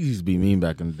 Niggas used to be mean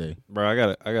back in the day. Bro, I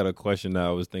got a question that I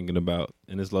was thinking about,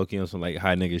 and it's low key on some like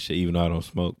high nigga shit. Even though I don't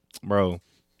smoke, bro.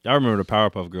 Y'all remember the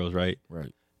Powerpuff Girls, right?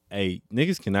 Right. Hey,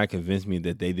 niggas cannot convince me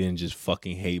that they didn't just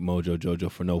fucking hate Mojo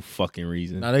Jojo for no fucking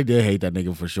reason. Now they did hate that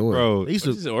nigga for sure. Bro, They used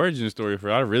What's to. his origin story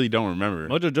for? I really don't remember.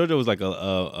 Mojo Jojo was like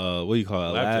a what do you call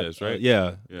it? Lab test, right?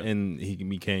 Yeah. Yeah. And he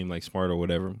became like smart or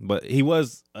whatever. But he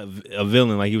was a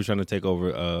villain. Like he was trying to take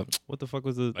over. What the fuck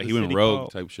was the? Like the he went city rogue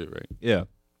called? type shit, right? Yeah.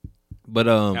 But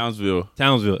Townsville.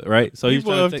 right? So he was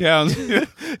People trying of to take, Townsville.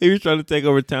 he was trying to take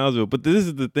over Townsville. But this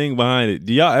is the thing behind it.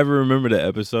 Do y'all ever remember the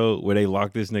episode where they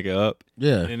locked this nigga up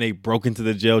Yeah. and then they broke into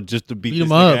the jail just to beat Beat this him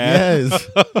nigga up. ass?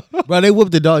 Yes. Bro, they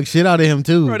whooped the dog shit out of him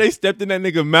too. Bro, they stepped in that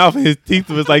nigga mouth and his teeth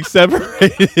was like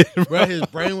separated. Bro, his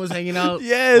brain was hanging out.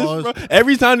 Yes, Pause. bro.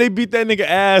 Every time they beat that nigga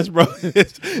ass, bro. Bro,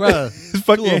 it's to a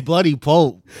fucking, bloody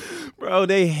pulp. bro,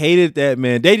 they hated that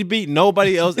man. They beat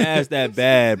nobody else ass that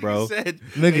bad, bro. Said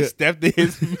Nigga. they stepped in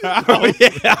his mouth. Bro,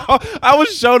 yeah, I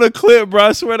was shown a clip, bro.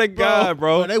 I swear to God,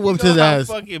 Bro, bro. they whooped You know his how ass.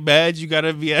 fucking bad you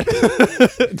gotta be at.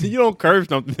 You don't curve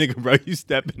something, nigga, bro. You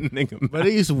step in the nigga mouth. Bro,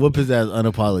 they used to whoop his ass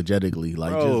unapologetically,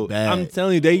 like Bro, just bad. I'm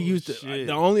telling you, they used to. shit.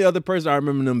 The only other person I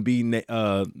remember them beating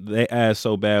their ass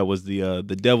so bad was the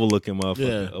devil looking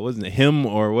motherfucker. Yeah. Wasn't it him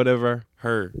or whatever?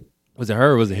 Her. Was it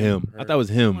her or was it him? I thought it was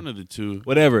him. One of the two.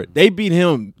 Whatever. They beat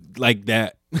him like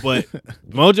that. But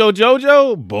Mojo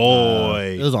Jojo,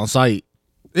 boy. it was on site.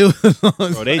 It was on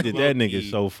Bro, they did that Low-key.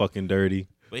 nigga so fucking dirty.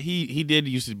 But he did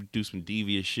used to do some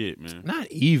devious shit, man. Not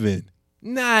even.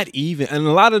 And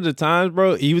a lot of the times,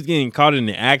 bro, he was getting caught in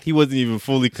the act. He wasn't even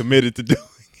fully committed to doing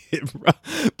it, bro.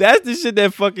 That's the shit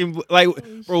that fucking, like,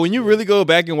 bro, when you really go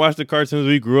back and watch the cartoons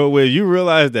we grew up with, you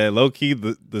realize that low-key,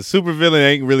 the super villain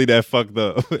ain't really that fucked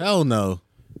up. Hell no.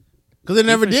 Because they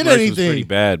never did Doofenshmirtz was pretty anything.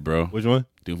 bad, bro. Which one?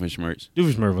 Doofenshmirtz.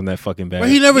 Doofenshmirtz wasn't that fucking bad. Bro,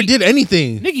 he never did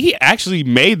anything. Nigga, he actually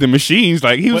made the machines.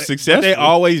 Like he was But successful. they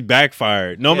always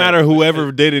backfired. No matter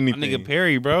whoever did My anything. nigga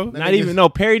Perry, bro. Not even, no,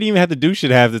 Perry didn't even have to do shit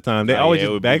half the time. They Oh, always yeah, it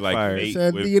just would be like backfired. fake.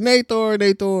 Said with- the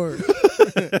Nathor.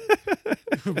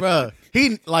 Bro,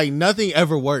 he, like, nothing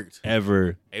ever worked.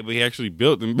 Ever. Hey, but he actually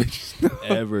built them bitches.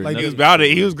 Ever. Like, He was Nothing- about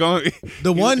it. He was going.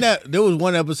 The one that, there was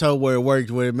one episode where it worked,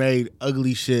 where it made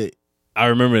ugly shit, I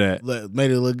remember that.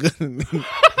 made it look good.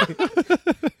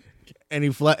 and he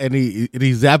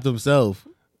zapped himself.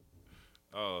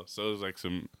 Oh, so it was like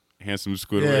some handsome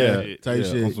squid. Yeah. Shit. Type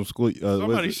shit. On some school,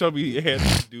 Somebody showed me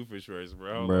handsome Doofenshmirtz,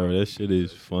 bro. bro, that shit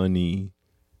is funny.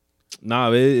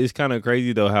 Nah, it's kind of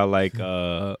crazy though how like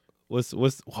what's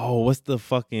the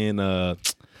fucking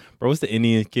Bro, what's the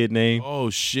Indian kid name? Oh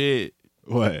shit!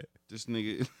 What? This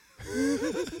nigga.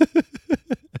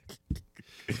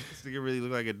 This nigga really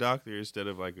look like a doctor instead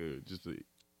of like just a.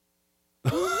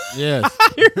 Yes.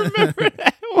 I remember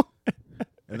that one.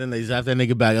 And then they zapped that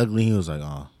nigga back ugly. He was like,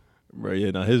 oh. Bro,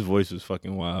 yeah, no, his voice was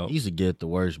fucking wild. He used to get the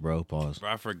worst, bro. Pause. Bro,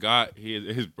 I forgot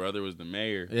his brother was the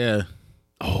mayor. Yeah.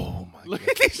 Oh my Look god.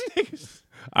 at these niggas.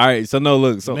 All right, so no,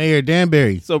 look, so Mayor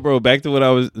Danbury. So, bro, back to what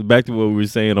we were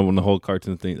saying on the whole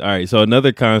cartoon thing. All right, so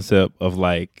another concept of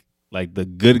like the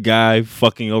good guy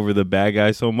fucking over the bad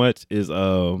guy so much is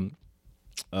fucking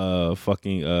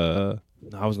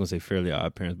I was gonna say Fairly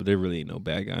Odd Parents, but there really ain't no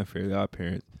bad guy in Fairly Odd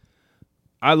Parents.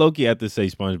 I low-key have to say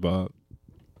SpongeBob.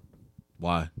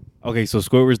 Why? Okay, so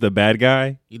Squidward's the bad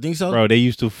guy. You think so? Bro, they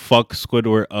used to fuck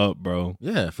Squidward up, bro.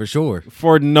 Yeah, for sure.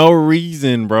 For no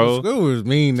reason, bro. Squidward was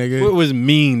mean, nigga. Squidward was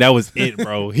mean. That was it,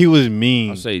 bro. He was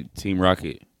mean. I'll say Team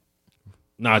Rocket.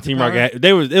 Nah, Team Rocket.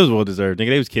 It was well deserved. Nigga,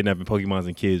 they was kidnapping Pokemons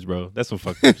and kids, bro. That's some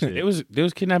fucked up shit. They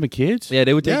was kidnapping kids. Yeah,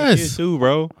 they were taking Yes. kids too,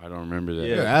 bro. I don't remember that.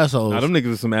 Yeah. They're assholes. Nah, them niggas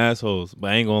was some assholes,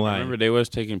 but I ain't gonna I lie. remember they was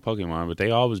taking Pokemon, but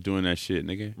they all was doing that shit,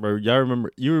 nigga. Bro, y'all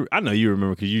remember? I know you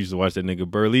remember because you used to watch that nigga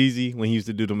Burleezy when he used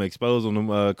to do them expos on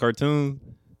them cartoons.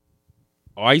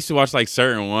 Oh, I used to watch like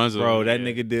certain ones. Bro, that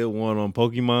nigga did one on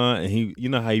Pokemon, and you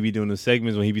know how he be doing the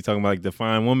segments when he be talking about like the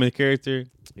fine woman character.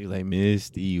 He was like,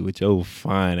 Misty, with your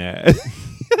fine ass.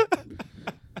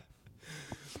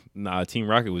 Nah, Team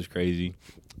Rocket was crazy.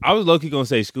 I was low-key gonna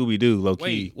say Scooby-Doo,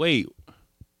 low-key. Wait.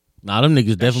 Nah, them niggas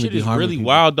That definitely shit be is harming really people.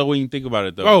 wild though when you think about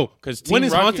it though. Bro, because when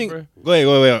is haunting? Bro, Go ahead,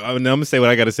 wait. I'm gonna say what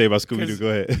I gotta say about Scooby-Doo. Go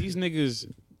ahead. These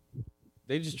niggas,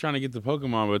 they just trying to get the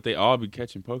Pokemon, but they all be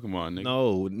catching Pokemon, nigga.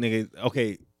 No, nigga.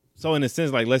 Okay, so in a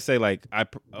sense, like, let's say, like,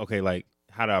 like,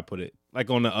 how do I put it? Like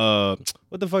on the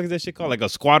what the fuck is that shit called? Like a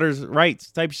squatter's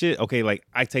rights type shit. Okay, like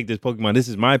I take this Pokemon. This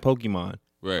is my Pokemon.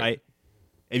 Right. Like,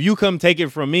 if you come take it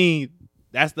from me,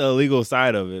 that's the illegal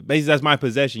side of it. Basically, that's my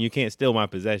possession. You can't steal my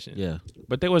possession. Yeah.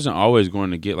 But they wasn't always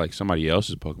going to get like somebody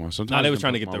else's Pokemon. Sometimes No, they was them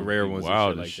trying to get the Pokemon rare would be ones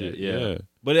wild and and shit like shit. that. Yeah.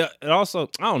 But it also,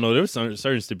 I don't know. There was some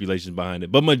certain stipulations behind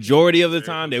it. But majority of the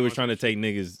time, they was trying to take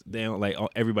niggas down, like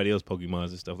everybody else Pokemons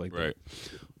and stuff like that. Right.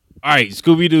 All right,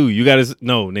 Scooby Doo, you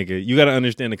gotta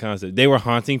understand the concept. They were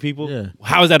haunting people. Yeah.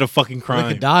 How is that a fucking They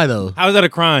crime? could die though. How is that a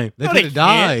crime? They No, coulda can't.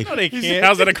 died. No, they He can't. said,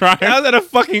 how's that a crime? How's that a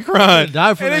fucking crime? They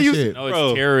died for And that then you- shit. No, it's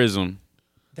Bro. terrorism.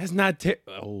 That's not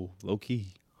low key.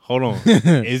 Hold on.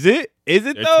 Is it? Is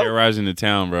it They're though? terrorizing the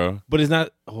town, bro. But it's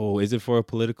not. Oh, is it for a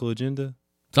political agenda?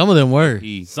 Some of them were.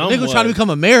 He- They was trying to become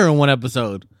a mayor in one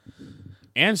episode.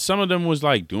 And some of them was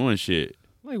like doing shit.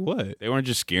 Like what? They weren't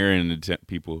just scaring the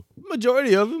people.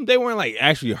 Majority of them, they weren't like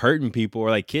actually hurting people or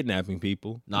like kidnapping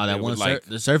people. Nah, that They one would, like-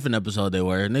 the surfing episode they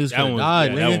were. Niggas That could one have was-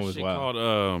 died, yeah, that nigga. one was Shit wild.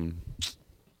 called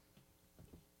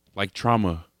like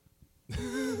trauma.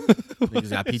 Niggas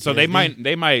got PTSD. So they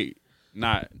might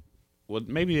not. Well,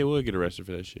 maybe they would get arrested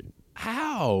for that shit.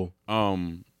 How?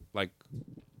 Like,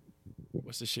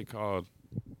 what's this shit called?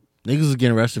 Niggas was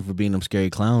getting arrested for being them scary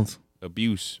clowns.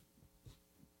 Abuse.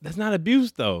 That's not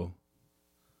abuse though.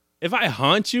 If I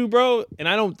haunt you, bro, and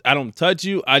I don't touch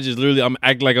you, I just literally I'm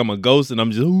act like I'm a ghost and I'm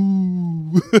just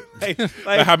ooh.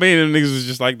 like, How many of them niggas was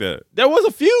just like that? there was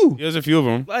a few. There's a few of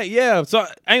them. Like, yeah. So I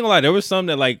ain't gonna lie, there was some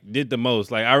that like did the most.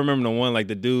 Like I remember the one, like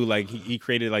the dude, like he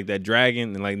created like that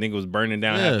dragon and like nigga was burning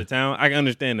down half Yeah. the town. I can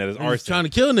understand that. It's Niggas arson. trying to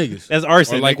kill niggas. That's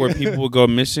arson. Or like nigga. where people would go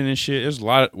missing and shit. There's a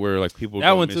lot where like people that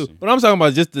go one missing. too. But I'm talking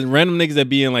about just the random niggas that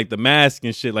be in like the mask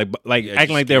and shit, like Yeah, acting just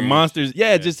like they're scary. monsters.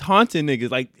 Yeah, Yeah. just haunting niggas.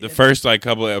 Like The first like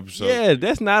couple of episodes. yeah,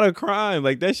 that's not a crime.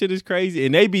 Like that shit is crazy,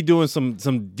 and they be doing some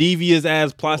devious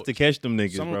ass plots to catch them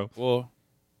niggas, bro. Well,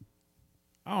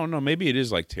 I don't know. Maybe it is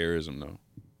like terrorism though.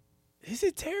 Is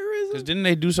it terrorism? Because didn't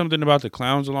they do something about the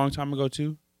clowns a long time ago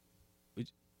too?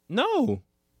 No,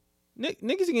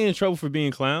 niggas get in trouble for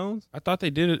being clowns. I thought they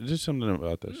did something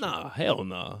about that. shit. Nah, hell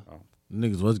nah.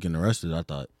 Niggas was getting arrested, I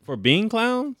thought. For being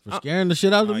clowns, For scaring the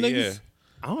shit out of them Oh, niggas. yeah.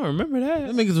 I don't remember that.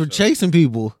 Them niggas were chasing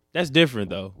people. That's different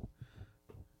though.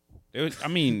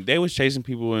 They was chasing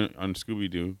people on Scooby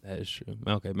Doo. That is true.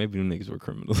 Okay, maybe them niggas were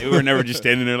criminals. They were never just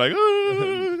standing there like,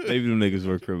 Maybe them niggas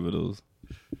were criminals.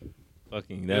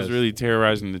 Fucking, That that's was really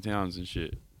terrorizing the towns and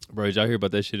shit. Bro, did y'all hear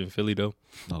about that shit in Philly though?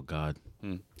 Oh God.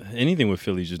 Anything with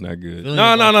Philly's just not good. Philly No,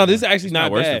 ain't no, no. like This is that. actually It's not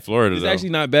not worse bad. than Florida, It's though. actually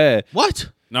not bad. What?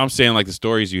 No, I'm saying like the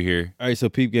stories you hear. All right, so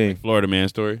peep game. Florida man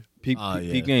story. Peep, Oh,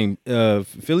 yeah. peep game.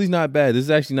 Philly's not bad. This is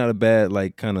actually not a bad,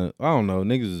 like, kind of, I don't know.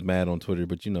 Niggas is mad on Twitter,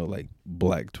 but you know, like,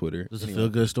 black Twitter. This is a feel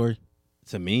good story?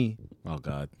 To me. Oh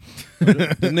God. The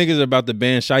niggas are about to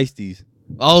ban Shiestys.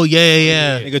 Oh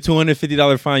yeah. Nigga,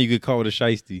 $250 fine you could call it a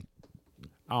Shiesty.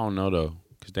 I don't know though,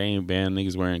 because they ain't banned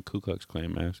niggas wearing Ku Klux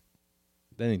Klan masks.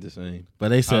 That ain't the same. But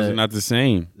they How's it said not the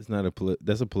same? It's not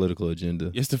that's a political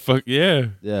agenda. Yes, the fuck, yeah.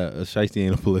 Yeah, a shiesty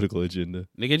ain't a political agenda.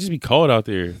 Nigga, it just be cold out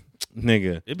there.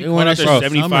 Nigga. It be They cold want out that there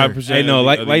shit 75%. Hey, no,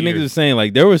 like year. niggas was saying,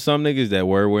 like there were some niggas that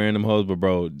were wearing them hoes, but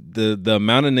bro, the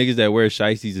amount of niggas that wear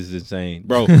shiesties is insane,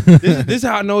 bro. this is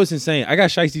how I know it's insane. I got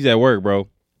shiesties at work, bro.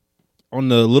 On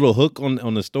the little hook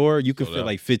on the store, you can fit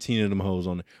like 15 of them hoes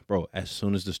on it, bro. As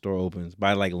soon as the store opens,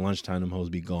 by like lunchtime, them hoes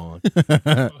be gone.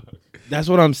 That's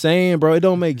what I'm saying, bro. It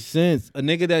don't make sense. A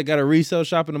nigga that got a resale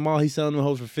shop in the mall, he's selling them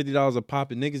hoes for $50 a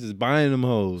pop, and niggas is buying them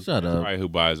hoes. shut up. Probably who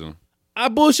buys them. I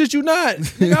bullshit you not.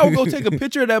 Nigga, I would go take a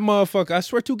picture of that motherfucker. I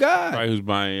swear to God. Probably who's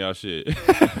buying y'all shit.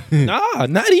 Nah,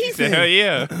 not even. Hell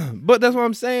yeah. But that's what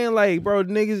I'm saying. Like, bro,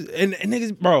 niggas and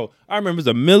niggas, bro. I remember it was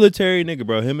a military nigga,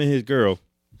 bro. Him and his girl.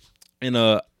 And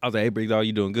I was like, hey, big dog,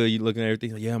 you doing good? You looking at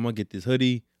everything? Like, yeah, I'm gonna get this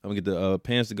hoodie. I'm gonna get the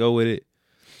pants to go with it.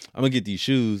 I'm gonna get these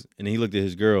shoes. And then he looked at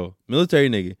his girl, military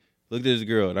nigga. Looked at his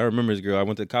girl, and I remember his girl. I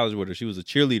went to college with her. She was a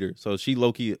cheerleader, so she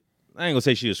low key. I ain't gonna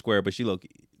say she was square, but she low key.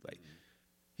 Like,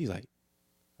 he's like,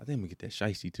 I think I'm gonna get that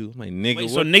shiesty too. I'm like, nigga, Wait,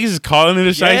 what? so niggas is calling it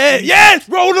a shiesty? Yeah, yes,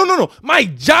 bro. No. My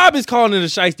job is calling it a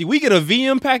shiesty. We get a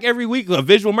VM pack every week, a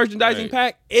visual merchandising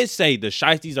pack. It say the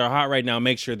shiesties are hot right now.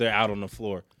 Make sure they're out on the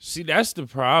floor. See, that's the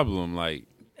problem. Like,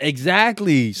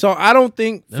 Exactly. So I don't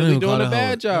think They don't Philly even call doing a that hoe-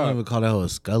 bad They don't job. even call that hoe a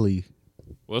Scully.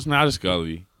 well, it's not a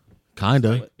Scully.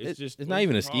 Kinda. It's just it's not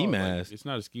even a ski mask. Like, it's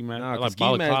not a ski mask. Nah, 'cause like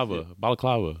ski mask-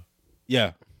 balaclava.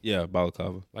 Yeah,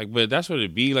 balaclava. Like, but that's what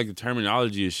it be. Like the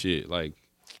terminology is shit. Like,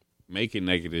 make it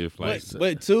negative. Like,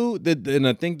 But too, and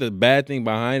I think the bad thing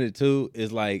behind it too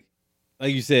is like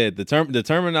you said, the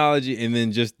terminology, and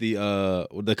then just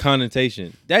the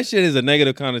connotation. That shit is a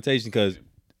negative connotation because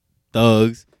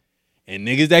thugs and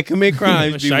niggas that commit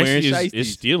crimes be wearing shiesties. It's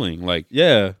stealing. Like,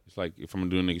 Yeah. it's like if I'm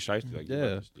doing nigga shiesty, like,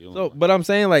 Yeah. stealing. So, but I'm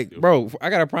saying, like, bro, I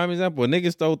got a prime example. A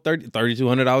nigga stole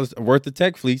 $3,200 worth of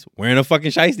tech fleece wearing a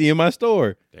fucking shiesty in my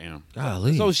store. Damn.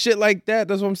 Golly. So shit like that.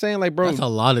 That's what I'm saying. Like, bro, That's a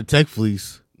lot of tech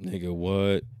fleece. nigga,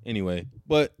 what? Anyway,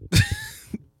 but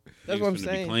that's what I'm Niggas finna be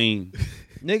saying. Clean.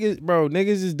 Niggas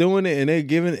is doing it and they're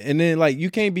giving, and then like you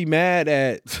can't be mad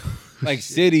at like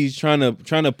cities trying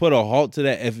to put a halt to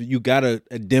that if you got a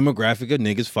demographic of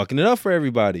niggas fucking it up for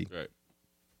everybody. Right.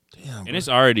 Damn, And it's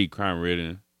already crime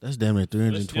ridden. that's damn near But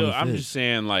 320 still, I'm fits. just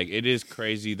saying, like, it is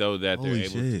crazy though that Holy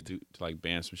they're able shit. to like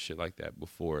ban some shit like that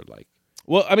before. Like,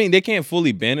 Well, I mean, they can't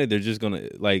fully ban it. They're just gonna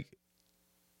like.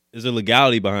 There's a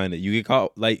legality behind it. You get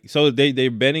caught like so they're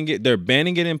banning it. They're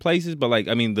banning it in places, but like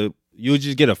I mean you'll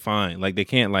just get a fine. Like they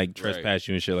can't like trespass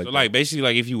you and shit like so that. like basically,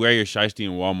 like if you wear your shiesty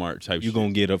in Walmart type, You shit,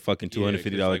 gonna get a fucking yeah, 'cause,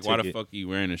 $250 like, why the ticket. fuck are you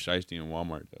wearing a shiesty in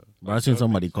Walmart though? Bro, I seen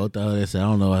somebody quote that. They said, I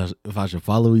don't know if I should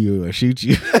follow you or shoot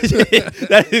you.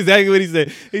 That's exactly what he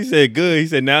said. He said, good. He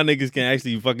said, now niggas can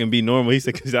actually fucking be normal. He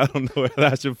said, because I don't know whether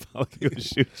I should follow you or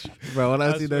shoot you. Bro, when I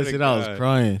I see swear that to shit, I was God.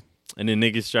 crying. And then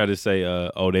niggas try to say,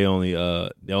 oh, they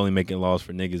only making laws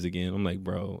for niggas again. I'm like,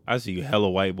 bro, I see hella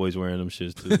white boys wearing them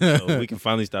shits too. So we can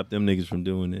finally stop them niggas from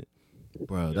doing it.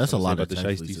 Bro, that's a something lot about of the tech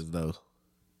shiesties. fleeces, though.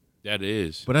 That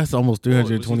is. But that's almost Was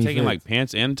 320 he taking fits. like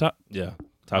pants and top? Yeah.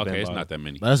 Top Okay, and it's bottom. not that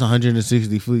many. But that's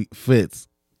 160 fits.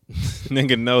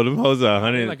 Nigga, no, them hoes are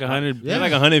 100. Like 100. They're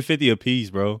like 150 a piece,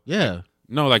 bro. Yeah.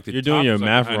 No, like the You're doing top your is like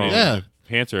math 100. wrong. Yeah.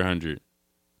 Pants are 100.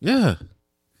 Yeah.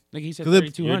 Nigga, he said 'Cause if-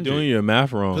 3,200. You're doing your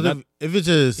math wrong. Because if it's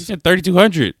He just, said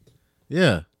 3,200.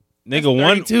 yeah. Nigga,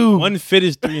 That's one fit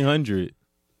is 300.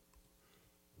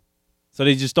 So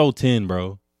they just stole 10,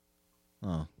 bro.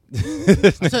 Oh.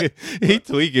 He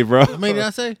tweaking, bro. How many did I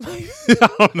say? I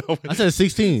don't know. I said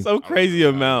 16. So crazy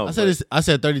amount. I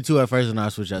said 32 at first, and I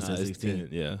switched. I Nah, said it's 16. 10,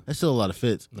 yeah. That's still a lot of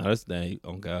fits. No, that's dang.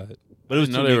 Oh God. But it was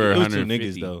two know they were niggas. It was two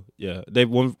 150. niggas though. Yeah, they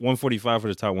 145 for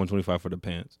the top, 125 for the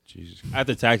pants. Jesus.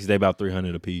 After taxes, they about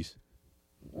 300 a piece.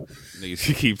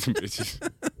 Niggas keep them bitches.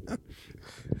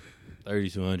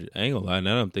 3,200. I ain't gonna lie.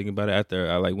 Now that I'm thinking about it, after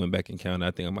I like went back and counted,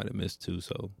 I think I might have missed two.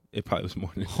 So it probably was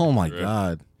more than Oh my Right.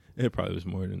 God. it probably was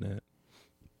more than that.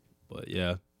 But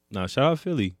yeah, no. Shout out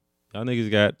Philly. Y'all niggas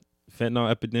got fentanyl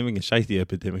epidemic and shiesty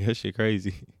epidemic. That shit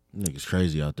crazy. Niggas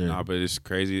crazy out there. Nah, but it's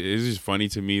crazy. It's just funny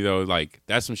to me though. Like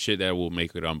that's some shit that will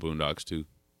make it on Boondocks too.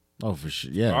 Oh, for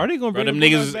sure. Yeah. Are they gonna Bro, bring them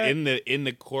them niggas back? in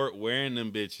the court wearing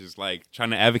them bitches, like trying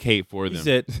to advocate for He them.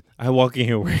 said, I walk in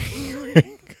here wearing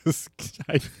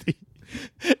shiesty,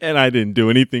 and I didn't do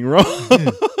anything wrong.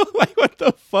 Like, what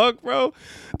the fuck, bro?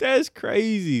 That's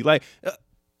crazy. Like,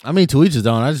 I mean, to each his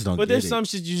own. I just don't but get there's it. some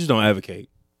shit you just don't advocate.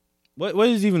 What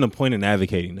is even the point in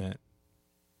advocating that?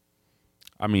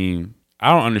 I mean,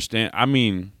 I don't understand. I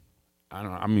mean,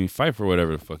 fight for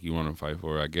whatever the fuck you want to fight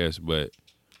for, I guess. But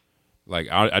Like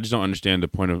I just don't understand the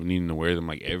point of needing to wear them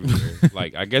like everywhere.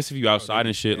 Like I guess if you outside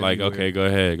and shit, like okay, go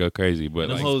ahead, go crazy. But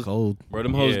Them like, hoes, cold. bro,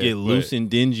 them hoes Yeah, get but- loose and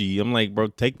dingy. I'm like, bro,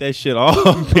 take that shit off.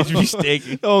 Bitch, be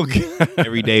staking. Oh god.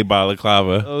 everyday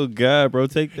balaclava, Oh god, bro,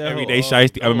 take that. everyday hoe off.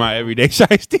 shiesty. I'm my everyday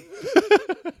shiesty.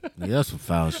 Nigga, that's some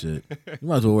foul shit. You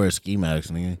might as well wear a ski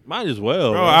mask, nigga. Might as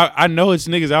well, Bro, I know it's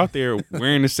niggas out there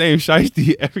wearing the same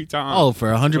shiesty every time. Oh, for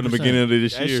 100%. from the beginning of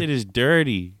this that year. shit is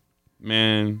dirty,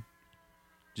 man.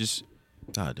 Just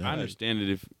God damn. I understand it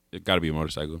if it got to be a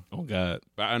motorcycle, Oh god.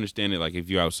 but I understand it like if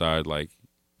you outside like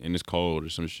and it's cold or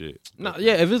some shit. No,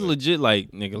 yeah, if it's legit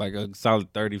like nigga like a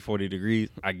solid 30, 40 degrees,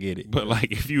 I get it. But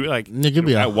like if you like Nigga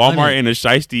be at 100. Walmart in a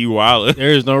shiesty, you wild. There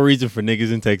is no reason for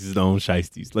niggas in Texas to own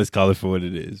shiesties. Let's call it for what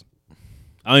it is.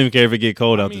 I don't even care if it get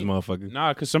cold out this motherfucker.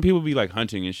 Nah, cause some people be like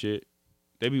hunting and shit.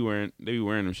 They be wearing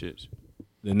them shits.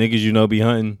 The niggas you know be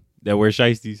hunting that wear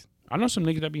shiesties. I know some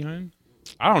niggas that be hunting.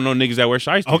 I don't know niggas that wear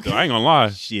shiesty though. I ain't gonna lie.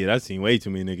 Shit, I've seen way too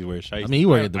many niggas wear shiesties. I mean, you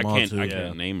work at the I mall can't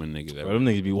too. name a nigga that. Bro, them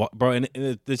niggas be bro, and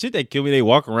the shit that kill me, they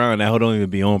walk around and that hoe don't even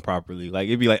be on properly. Like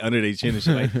it be like under their chin and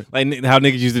shit, like how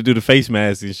niggas used to do the face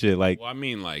mask and shit. Like Well, I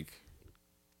mean, like,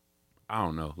 I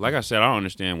don't know. Like I said, I don't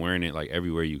understand wearing it like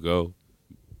everywhere you go.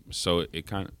 So it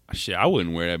kind of shit. I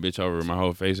wouldn't wear that bitch over my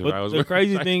whole face if I but was. the wearing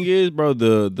crazy shiesty. thing is, bro,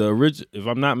 the original. If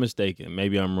I'm not mistaken,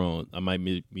 maybe I'm wrong. I might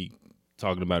be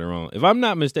talking about it wrong. If I'm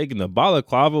not mistaken, the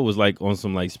balaclava was like on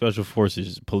some like special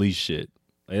forces police shit.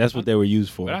 Like that's what they were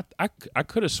used for. But I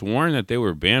could have sworn that they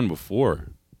were banned before.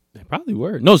 They probably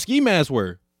were. No, ski masks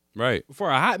were. Right. For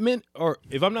a hot minute, or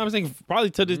if I'm not mistaken, probably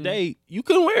to this day, you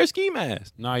couldn't wear a ski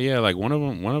mask. Nah, yeah, like one of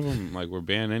them like were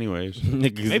banned anyways.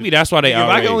 Niggas, Maybe that's why they. if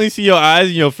I can only see your eyes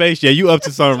and your face, yeah, you up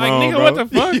to something Like, wrong, nigga,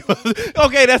 bro. what the fuck?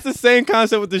 Okay, that's the same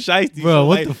concept with the shiesty. Bro,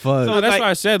 what the fuck? No, that's like- why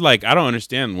I said like I don't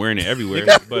understand wearing it everywhere.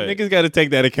 But Niggas got to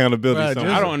take that accountability. Bruh,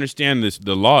 somewhere. I don't understand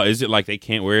the law. Is it like they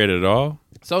can't wear it at all?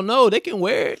 So no, they can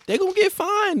wear it. They gonna get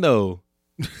fined though.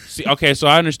 See, okay, so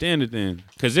I understand it then,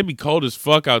 cause it be cold as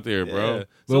fuck out there, bro. Yeah.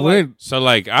 But So, we're like, So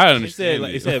like I understand.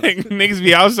 like- It it said- Like, niggas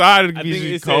be outside and I be think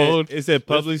it cold. Said, it said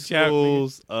public Let's chat,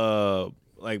 schools,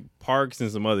 like parks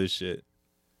and some other shit.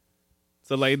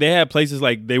 So like they had places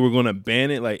like they were gonna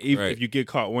ban it. Like Right. if you get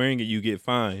caught wearing it, you get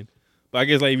fined. But I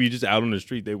guess like if you just out on the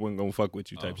street, they wasn't gonna fuck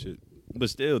with you type shit.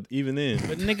 But still, even then,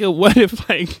 But nigga,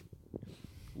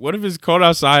 what if it's cold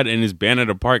outside and it's banned at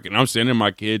a park and I'm sending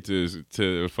my kid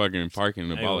to fucking park in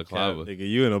the I ain't gonna cap, balaclava? nigga,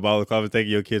 you in a balaclava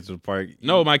taking your kids to the park.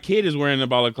 No, my kid is wearing the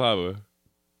balaclava.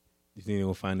 You think they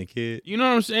gonna find the kid? You know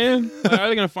what I'm saying? Like, are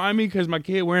they gonna find me because my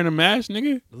kid wearing a mask,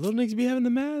 nigga? The little niggas be having the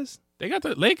mask. They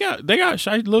got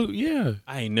shy look, yeah.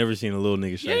 I ain't never seen a little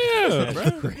nigga shake. Yeah, bro.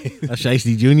 a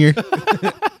Shiesty Junior.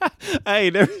 I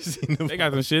ain't never seen them. They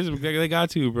got them shits. They got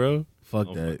to, bro. Fuck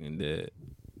I'm that, fucking dead,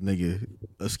 nigga.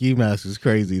 A ski mask is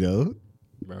crazy though.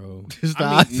 bro. Just the I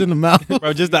mean- eyes in the mouth.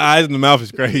 Bro, just the eyes and the mouth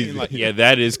is crazy. Like, yeah,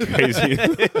 that is crazy.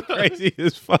 crazy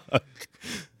as fuck.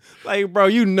 Like, bro,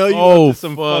 you know you Oh, up to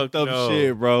some fuck fucked up no.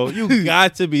 shit, bro. You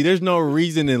got to be. There's no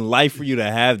reason in life for you to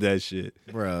have that shit.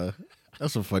 Bruh,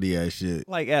 that's some funny ass shit.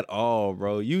 Like at all,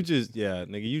 bro. You just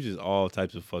nigga, you just all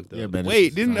types of fucked up. Yeah, man.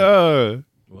 Wait, didn't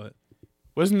What?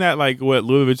 wasn't that like what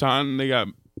Louis Vuitton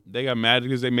they got mad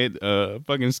because they made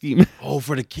fucking ski mask? Oh,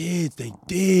 for the kids, they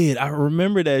did. I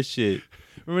remember that shit.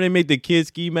 Remember they made the kids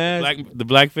ski mask? the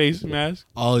blackface mask?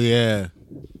 Oh yeah.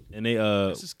 And they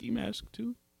That's a ski mask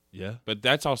too. yeah. But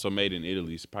that's also made in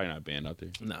Italy. It's probably not banned out there.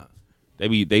 Nah. They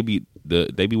be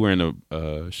wearing the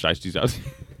shiesties out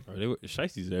there. Bro, they were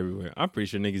shiesties everywhere. I'm pretty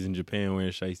sure niggas in Japan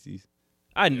wearing shiesties.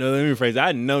 I know, let me rephrase it.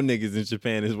 I know niggas in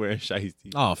Japan is wearing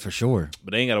shiesties. Oh, for sure.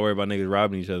 But they ain't got to worry about niggas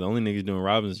robbing each other. The only niggas doing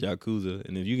robbing is Yakuza.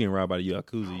 And if you getting robbed by the I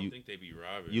Yakuza, don't think they be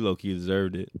robbing. you low-key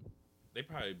deserved it. They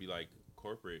probably be like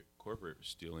corporate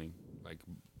stealing, like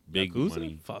big Yakuza?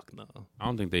 money. Fuck no. I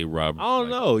don't think they rob. I don't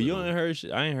like, know. You little- ain't heard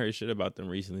shit. I ain't heard shit about them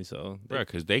recently, so. Bruh,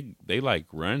 because they like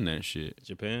run that shit.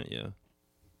 Japan, yeah.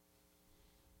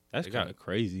 That's They got- kind of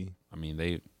crazy. I mean,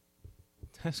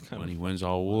 That's kind money of wins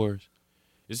all wars.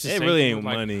 It's the It same really thing ain't with,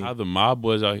 like, money. How the mob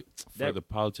was out for That- the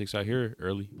politics out here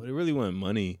early. But it really wasn't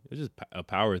money. It was just a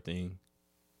power thing.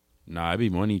 Nah, it'd be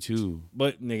money too.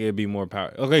 But nigga, it'd be more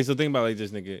power. Okay, so think about it like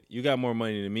this, nigga. You got more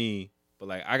money than me, but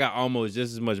like I got almost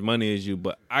just as much money as you,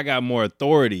 but I got more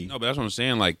authority. No, but that's what I'm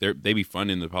saying. Like they be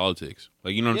funding the politics.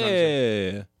 Like you know what I'm trying to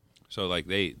say. Yeah, So like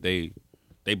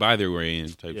they buy their way in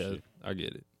type yeah, shit. I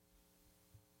get it.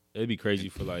 It'd be crazy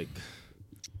for like.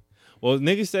 Well,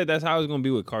 niggas said that's how it's gonna be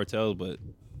with cartels, but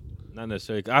not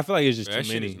necessarily. I feel like it's just That too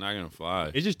shit many. is not gonna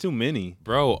fly, It's just too many.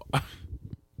 bro.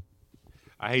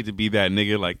 I hate to be that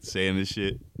nigga like saying this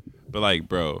shit, but like,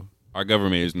 bro, our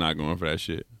government is not going for that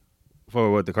shit.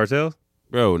 For what, the cartels?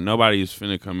 Bro, nobody's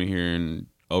finna come in here and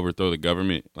overthrow the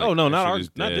government. Like, oh no, that shit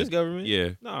is not dead. this government.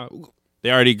 Yeah. No,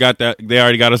 They already got that. They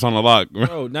already got us on the lock, bro.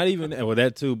 bro, not even well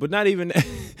that too, but not even.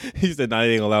 He said, "No,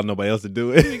 they ain't gonna allow nobody else to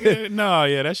do it." No,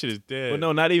 yeah, that shit is dead. But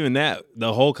no, not even that.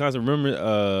 The whole concept. Remember,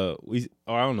 I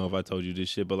don't know if I told you this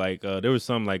shit, but like, there was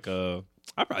some like, I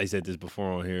probably said this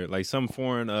before on here, like some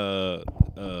foreign, I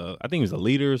think he was a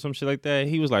leader or some shit like that.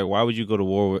 He was like, "Why would you go to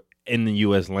war in the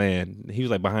U.S. land?" He was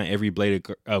like, "Behind every blade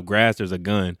of grass, there's a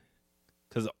gun."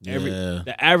 Because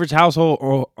the average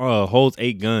household holds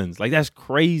 8 guns. Like, that's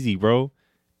crazy, bro.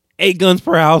 8 guns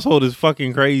per household is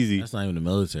fucking crazy. That's not even the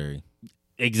military.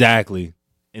 Exactly.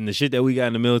 And the shit that we got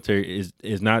in the military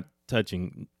is not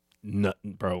touching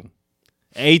nothing, bro.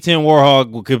 A-10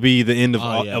 Warhawk could be the end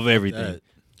of everything.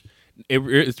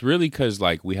 It's really because,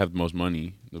 like, we have the most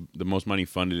money. The most money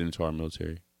funded into our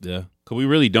military. Yeah. Because we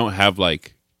really don't have,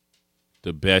 like,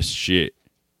 the best shit.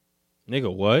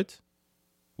 Nigga, what?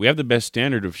 We have the best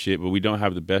standard of shit, but we don't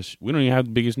have the best. We don't even have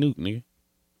the biggest nuke, nigga.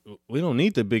 We don't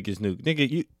need the biggest nuke,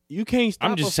 nigga. You can't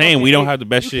stop. I'm just saying we don't have the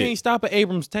best shit. You can't stop an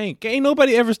Abrams tank. Ain't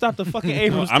nobody ever stopped a fucking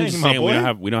Abrams tank. I'm just saying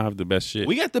we don't have the best shit.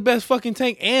 We got the best fucking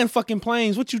tank and fucking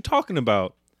planes. What you talking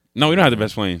about? No, we don't have the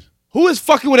best planes. Who is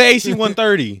fucking with an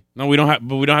AC-130? No, we don't have.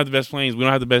 But we don't have the best planes. We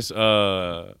don't have the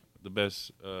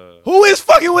best. Who is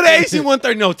fucking with an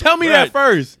AC-130? No, tell me that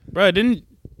first, bro.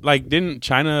 Didn't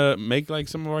China make like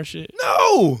some of our shit?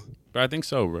 No, bro. I think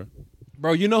so, bro.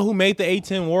 Bro, you know who made the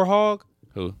A-10 Warhawk?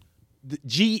 Who?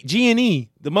 G&E,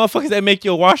 the motherfuckers that make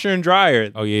your washer and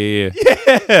dryer. Oh yeah.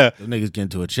 Them niggas getting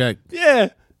to a check. Yeah.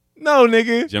 No,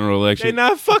 nigga. General election. They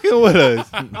not fucking with us.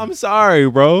 I'm sorry,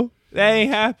 bro. That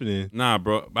ain't happening. Nah,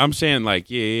 bro. I'm saying like,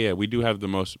 yeah. We do have the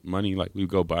most money. Like we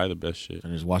go buy the best shit.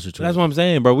 And just watch it. That's what I'm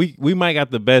saying, bro. We might got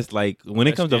the best. Like when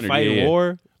it comes to fighting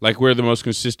war, like we're the most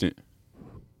consistent.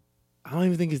 I don't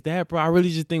even think it's that, bro. I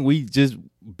really just think we just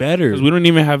better. Because we don't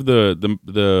even have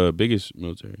the biggest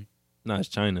military. No, it's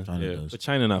China. Does. But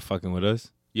China not fucking with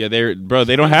us. Yeah, they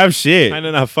don't have shit.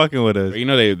 China not fucking with us. You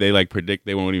know they like predict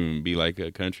they won't even be like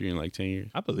a country in like 10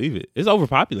 years. I believe it. It's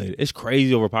overpopulated. It's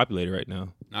crazy overpopulated right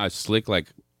now. Nah, it's slick like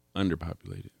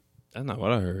underpopulated. That's not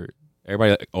what I heard.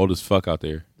 Everybody like, old as fuck out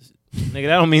there. Nigga,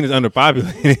 that don't mean it's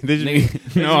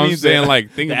underpopulated. No, I'm saying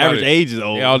like think the about average age is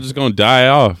old. They all just gonna die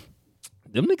off.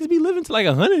 Them niggas be living to like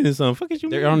 100 and something. Fuck is you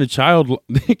They're mean? on the child.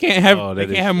 They can't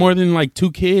have more than like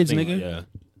 2 kids, nigga. Yeah.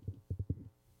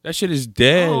 That shit is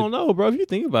dead. I don't know, bro. If you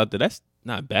think about that, that's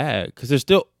not bad because they're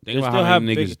still think about how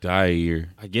many niggas die a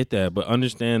year. I get that, but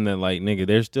understand that, like, nigga,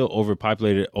 they're still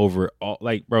overpopulated over all.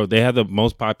 Like, bro, they have the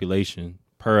most population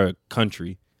per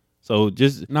country. So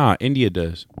just India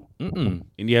does.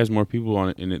 India has more people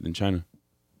in it than China.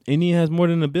 India has more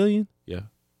than 1 billion. Yeah.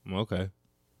 Okay.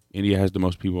 India has the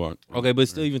most people on. Okay, but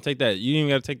still, even take that. You ain't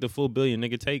got to take the full billion,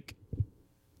 nigga.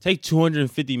 Take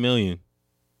 250 million.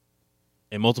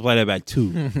 And multiply that by 2.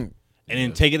 And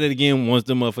then take it again once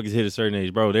the motherfuckers hit a certain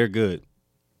age. Bro, they're good.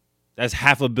 That's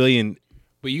 $500 million.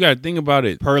 But you got to think about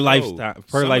it. Per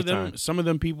lifetime. Some of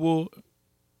them people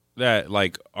that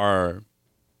like are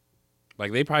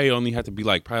like they probably only have to be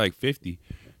like probably like 50.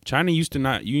 China used to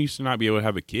not be able to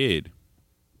have a kid.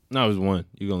 No, it was 1.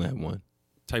 You can only have 1.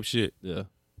 Type shit. Yeah.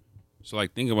 So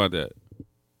like think about that.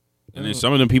 And then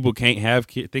some of them people can't have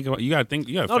kids. Think about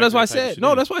No, that's why I said.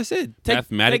 No, that's why I said. Take it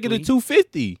Mathematically, to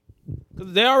 250.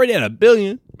 Because they already at 1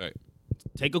 billion. Right.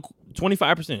 Take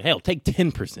 25%. Hell, take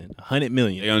 10%. 100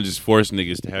 million. They don't just force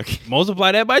niggas to have kids.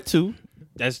 Multiply that by 2.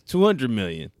 That's 200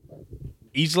 million.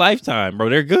 Each lifetime, bro.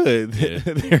 They're good. Yeah.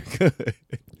 They're good.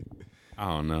 I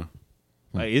don't know.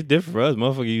 Like, it's different for us.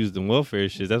 Motherfuckers use the welfare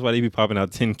shit. That's why they be popping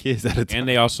out 10 kids at a time. And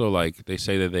they also like they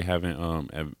say that they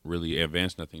haven't really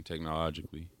advanced nothing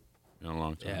technologically in a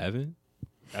long time. They haven't?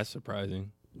 That's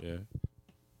surprising. Yeah.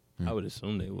 I would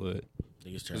assume they would.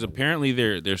 Because apparently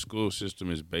their school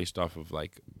system is based off of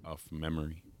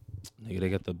memory. Nigga, they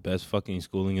got the best fucking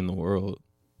schooling in the world.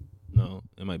 No,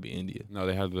 it might be India. No,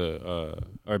 they have the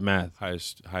or math.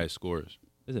 highest scores.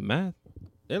 Is it math?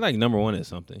 They're like number 1 at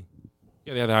something.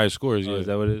 Yeah, they have the highest scores. Oh, yeah, is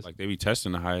that what it is? Like they be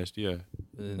testing the highest. Yeah.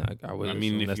 I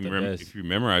mean, if you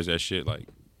memorize that shit, like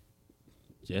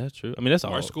yeah, true. I mean, that's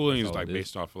all. Our schooling is like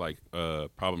based off of like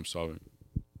problem solving.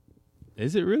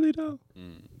 Is it really though?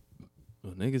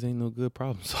 Well, niggas ain't no good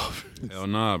problem solvers. Hell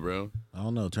nah, bro. I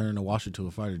don't know. Turning the washer to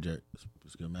a fighter jet.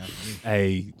 It's good math for me.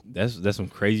 Hey, that's some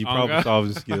crazy problem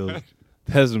solving skills.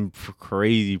 That's some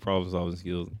crazy problem solving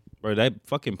skills, bro. That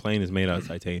fucking plane is made out of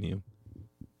titanium,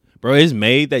 bro. It's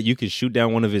made that you can shoot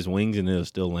down one of his wings and it'll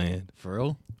still land. For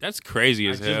real? That's crazy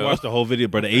as hell. I just watched the whole video,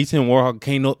 bro. The A-10 Warhawk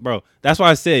can't bro. That's why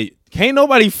I said can't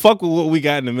nobody fuck with what we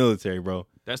got in the military, bro.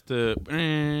 That's the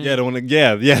yeah, the one.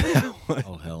 Yeah.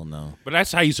 Oh hell no. But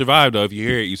that's how you survive, though. If you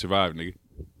hear it, you survive, nigga.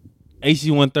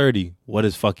 AC-130. What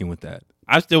is fucking with that?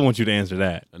 I still want you to answer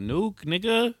that. A nuke,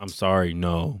 nigga. I'm sorry.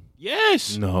 No.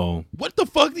 Yes. No. What the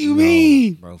fuck do you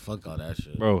mean, Bro, fuck all that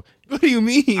shit. Bro, What do you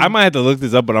mean? I might have to look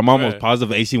this up, but I'm almost Right.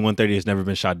 positive AC-130 has never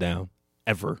been shot down.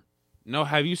 Ever. No,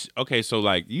 have you? Okay, so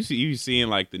like you seeing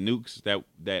like the nukes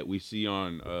that we see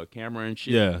on camera and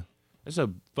shit. Yeah. That's a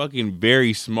fucking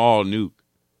very small nuke.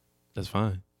 That's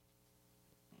fine.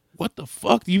 What the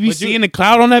fuck? Do you be But you- seeing the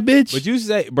cloud on that bitch? But you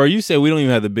say, bro, you said we don't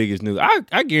even have the biggest nuke.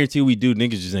 I guarantee we do.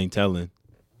 Niggas just ain't telling.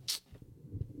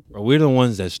 Bro, we're the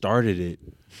ones that started it.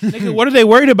 Nigga, what are they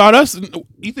worried about us?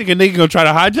 You think a nigga gonna try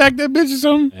to hijack that bitch or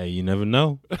something? Hey, you never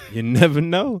know. You never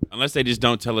know. Unless they just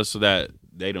don't tell us so that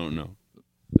they don't know.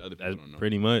 The other people That's don't know.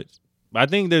 pretty much. But I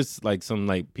think there's like some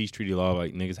like peace treaty law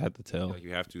like niggas have to tell, Like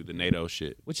you have to the NATO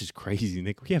shit. which is crazy,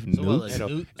 nigga. We have So what, nukes. like,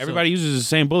 nuke- Everybody uses the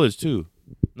same bullets too.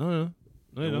 No,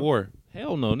 they In don't. war.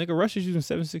 Hell no, nigga. Russia's using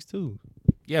 7.62.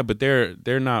 Yeah, but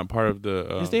they're not part of the.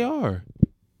 Yes, they are.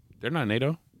 They're not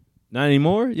NATO. Not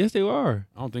anymore. Yes, they are.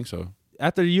 I don't think so.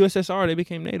 After the USSR, they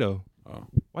became NATO. Oh,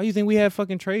 Why do you think we had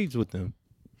fucking trades with them?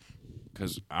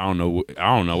 because I don't know.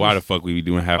 I don't know why the fuck we be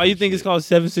doing half. Why you think it's called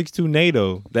 7.62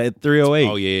 NATO? That 308.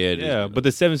 Oh yeah, it is. Yeah, but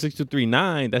the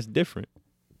 7.6239, that's different.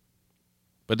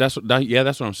 But that's what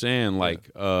I'm saying.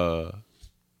 Like, the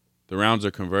rounds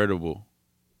are convertible.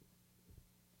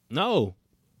 No.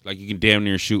 Like you can damn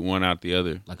near shoot one out the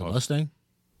other. Like a Mustang?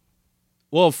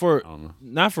 Well, I don't know.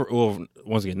 not for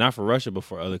once again, not for Russia, but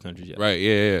for other countries. Yeah. Right?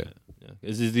 Yeah. Yeah.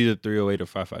 This is either 308 or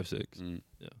 5.56. Mm.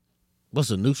 What's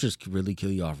the nukes just really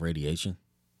kill you off radiation?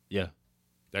 Yeah.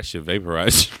 That shit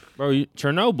vaporize. Bro,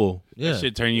 Chernobyl. Yeah. That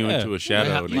shit turn you Yeah. into a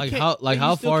shadow. Like, nigga.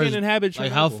 how still far can't is inhabit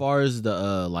like how Chernobyl. far is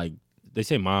the like They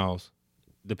say miles,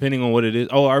 depending on what it is.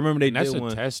 Oh, I remember they That's did a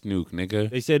one. test nuke, nigga.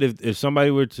 They said if somebody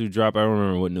were to drop, I don't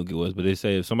remember what nuke it was, but they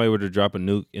say if somebody were to drop a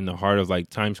nuke in the heart of like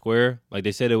Times Square, like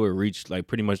they said it would reach like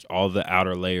pretty much all the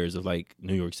outer layers of like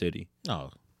New York City. oh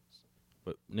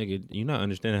But nigga, you not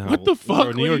understanding how What the fuck? bro,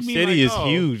 What New do York you mean, City like, is oh?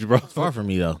 huge, bro. far from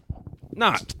me though.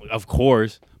 Not, of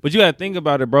course, but you gotta think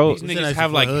about it, bro. These It's an niggas extra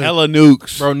have like hood. hella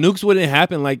nukes. Bro, nukes wouldn't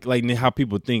happen like how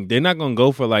people think. They're not gonna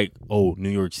go for like, oh, New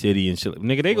York City and shit.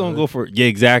 Nigga, they gonna go for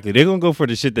exactly. They're gonna go for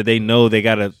the shit that they know they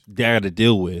gotta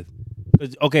deal with.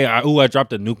 'Cause, okay, I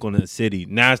dropped a nuke on a city.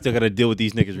 Now I still gotta deal with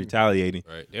these niggas retaliating.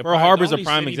 Right. Pearl Harbor's The a only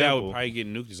prime city that example. would probably get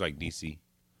nuked is like DC.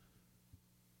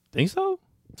 Think so?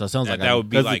 So it sounds like That would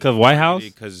be 'Cause- like because White House?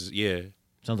 Because yeah,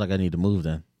 sounds like I need to move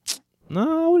then.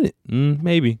 No, I wouldn't.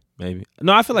 Maybe.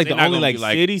 No, I feel like They're the not only gonna like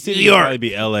be like, city New York. would probably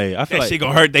be LA. I feel that like shit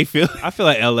gonna hurt. They feel. I feel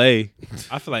like LA.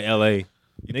 I feel like LA.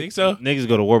 You think so? Niggas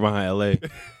go to war behind LA.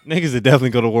 Niggas would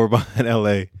definitely go to war behind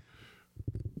LA.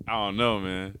 I don't know,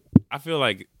 man. I feel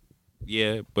like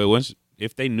yeah, but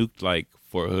if they nuked like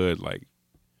Fort Hood, like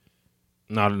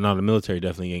No, the military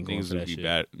definitely ain't going niggas for would that be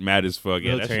shit. mad as fuck.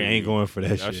 Yeah, that Military should ain't be- going for that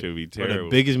shit. That should be Bro, terrible.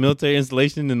 the biggest military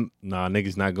installation, and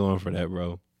niggas not going for that,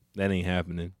 bro. That ain't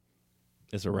happening.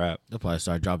 It's a wrap, They'll probably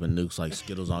start dropping nukes like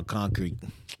Skittles on concrete.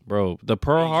 bro. The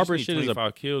Pearl You just Harbor need shit is a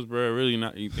 25 kills, bro. Really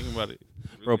not. You think about it,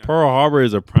 bro. Pearl Harbor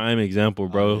is a prime example,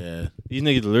 bro. Oh, yeah. These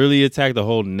niggas literally attacked the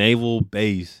whole naval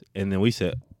base, and then we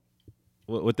said,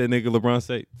 "What that nigga LeBron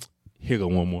say? Here go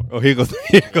one more. Oh, here go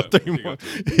three more.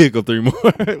 Here go three more.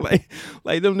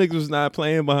 like them niggas was not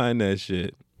playing behind that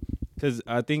shit. Because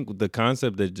I think the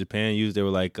concept that Japan used, they were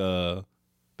like,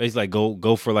 basically like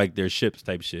go for like their ships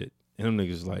type shit. And them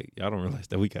niggas was like, y'all don't realize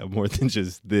that we got more than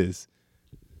just this.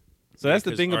 So that's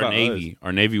the thing our about Navy. us.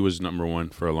 Our Navy was number one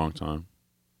for a long time.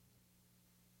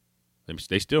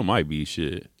 They still might be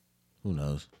shit. Who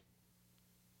knows?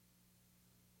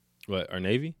 What, our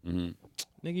Navy? hmm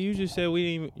Nigga, you just said we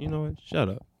didn't even, you know what? Shut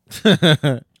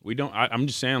up. We don't. I'm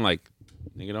just saying, like,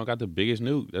 nigga don't got the biggest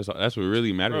nuke. That's what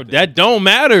really matters. Bro, that don't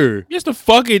matter. yes, the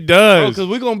fuck it does. Because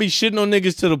we're going to be shitting on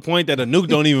niggas to the point that a nuke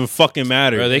don't even fucking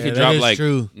matter. Bro, they Yeah, could that drop is like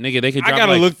true. nigga. They could I drop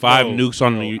gotta like look- 5 bro, nukes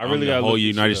on bro, the, I on really the gotta whole look this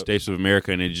United shit up. States of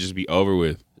America, and it just be over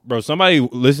with. Bro, somebody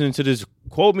listening to this,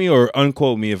 quote me or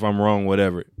unquote me if I'm wrong,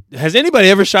 whatever. Has anybody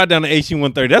ever shot down an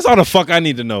AC-130? That's all the fuck I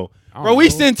need to know. I Bro, don't we know.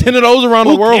 send 10 of those around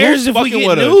the world. cares Who's if we fucking get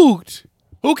with us? nuked?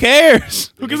 Who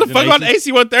cares? Who gives a Niggas fuck in about the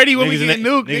AC AC-130 when we Niggas get in,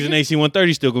 nuked? niggas in Nigga?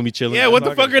 AC-130 still gonna be chilling. Yeah, That's what all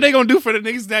the I fuck gotta are they gonna do for the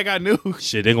niggas that got nuked? say.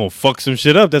 Shit, they gonna fuck some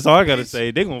shit up. That's all I gotta say.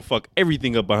 They gonna fuck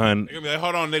everything up behind. They're gonna be like,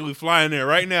 hold on, nigga, we flying there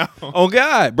right now. Oh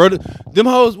God, bro, them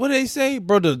hoes. What do they say,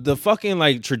 bro? The fucking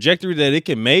like trajectory that it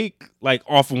can make, like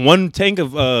off one tank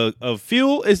of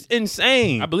fuel, is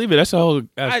insane. I believe it. That's a whole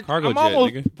ass cargo I'm jet,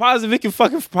 almost nigga. positive it can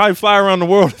fucking probably fly around the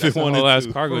world if That's it a wanted whole ass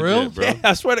to. cargo For real? jet, bro. Yeah,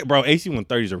 I swear to bro,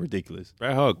 AC-130s are ridiculous.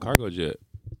 That whole cargo jet.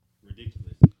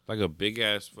 Ridiculous. Like a big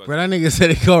ass fucking. Bro, that nigga said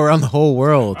it go around the whole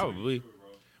world. Probably.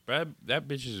 But that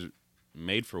bitch is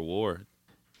made for war.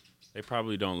 They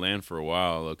probably don't land for a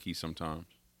while, low key sometimes.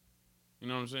 You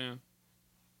know what I'm saying?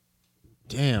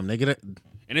 Damn, nigga.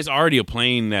 And it's already a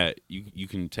plane that you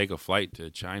can take a flight to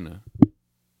China.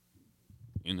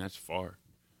 And that's far.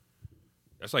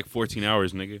 That's like 14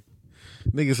 hours, nigga.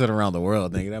 Nigga said around the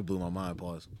world, nigga. That blew my mind.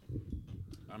 Pause.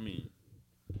 I mean,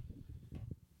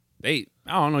 I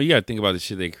don't know. You gotta think about the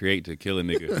shit they create to kill a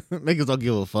nigga. Niggas don't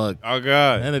give a fuck. Oh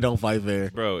God, And they don't fight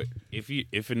fair. bro. If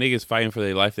a nigga's fighting for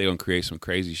their life, they gonna create some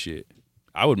crazy shit.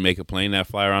 I would make a plane that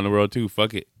fly around the world too.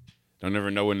 Fuck it. Don't ever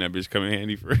know when that bitch come in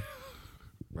handy for.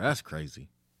 Bro, that's crazy.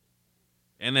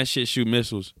 And that shit shoot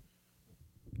missiles.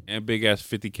 And big ass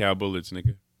 50 cal bullets,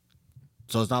 nigga.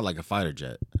 So it's not like a fighter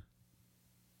jet.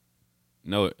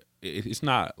 No, it's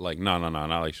not like not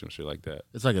like some shit like that.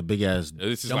 It's like a big ass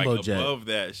This is jumbo like jet. above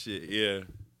that shit, yeah.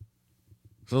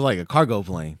 So it's like a cargo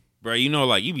plane. Bro, you know,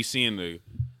 like you be seeing the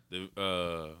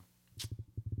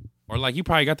or like you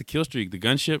probably got the kill streak, the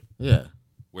gunship, Yeah.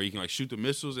 where you can like shoot the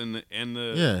missiles and the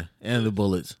Yeah. And the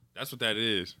bullets. That's what that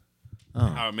is. Oh.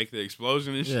 How it make the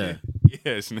explosion and shit.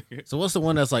 Yes, nigga. So what's the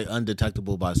one that's like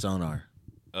undetectable by sonar?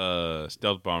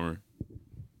 Stealth bomber.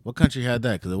 What country had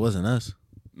that? Because it wasn't us.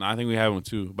 No, I think we have one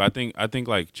too. But I think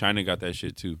like China got that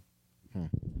shit too.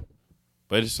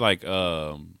 But it's like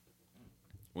when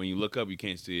you look up, you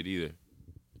can't see it either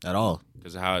At all.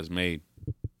 because of how it's made,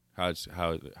 how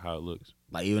it looks,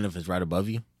 Like even if it's right above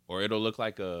you. or it'll look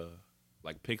like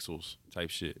pixels type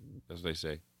shit. That's what they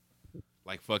say.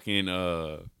 Like fucking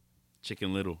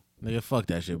Chicken Little. Nigga, fuck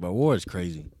that shit, bro. War is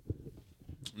crazy.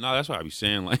 No, that's what I be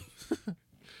saying. Like,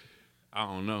 I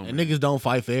don't know, And man. niggas don't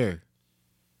fight fair.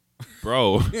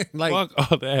 Bro. Like,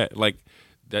 Fuck all that. Like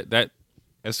that.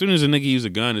 As soon as a nigga use a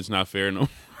gun, it's not fair no more.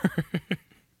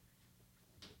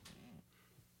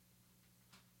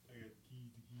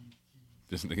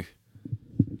 This nigga.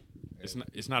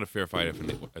 It's not a fair fight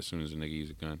as soon as a nigga use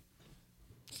a gun.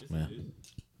 man.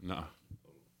 Nah.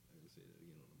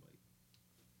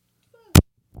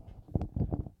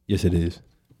 Yes, it is.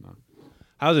 No.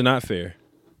 How's it not fair?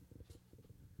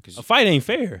 'Cause- A fight ain't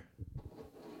fair.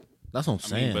 That's what I'm I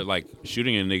saying. mean, but like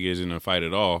shooting a nigga isn't a fight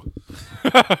at all.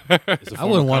 It's a I form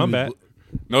wouldn't of want combat. to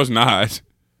be. No, it's not.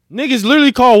 Niggas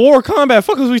literally call war combat.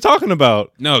 Fuck is we talking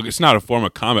about? No, it's not a form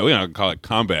of combat. We're not gonna call it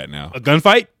combat now. A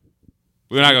gunfight?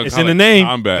 We're not gonna It's call in the it name.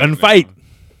 combat. Gunfight. now.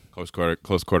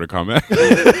 Close quarter combat.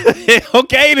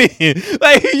 Okay then.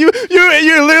 Like you're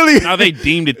literally Now they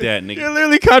deemed it that, nigga. you're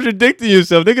literally contradicting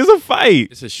yourself. Nigga, it's a fight.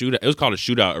 It's a shootout. It was called a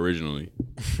shootout originally.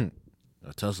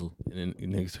 A tussle. And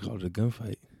then niggas called it a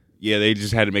gunfight. Yeah, they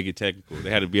just had to make it technical.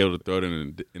 They had to be able to throw it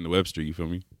in the Webster. You feel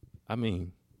me? I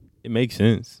mean, it makes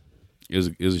sense. It was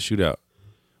a shootout.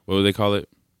 What would they call it?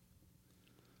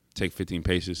 Take 15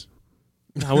 paces.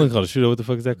 I wouldn't call it a shootout. What the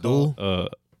fuck is that called?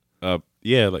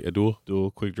 Yeah, like a duel.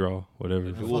 Duel, quick draw, whatever.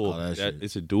 Duel. all that shit.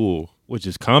 It's a duel. Which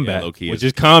is combat. Yeah, low-key Which is-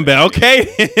 is combat. Okay,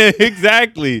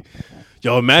 exactly.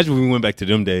 Yo, imagine we went back to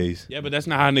them days. Yeah, but that's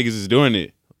not how niggas is doing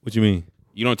it. What you mean?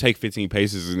 You don't take 15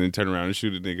 paces and then turn around and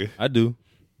shoot a nigga. I do.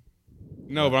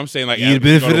 No, but I'm saying like You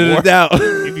the after you go benefit to of the war- doubt.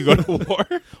 If you go to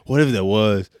war, Whatever that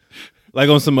was. Like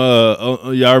on some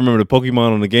y'all remember the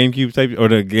Pokemon on the GameCube type or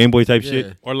the Game Boy type Yeah.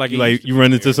 shit? or like You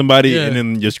run into somebody Yeah. and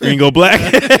then your screen go black.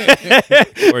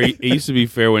 or it used to be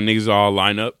fair when niggas all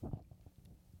line up,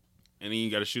 and then you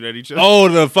got to shoot at each other. Oh,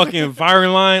 the fucking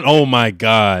firing line. Oh my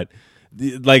god.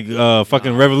 Like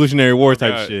fucking Revolutionary War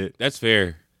type God, shit. That's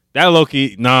fair. That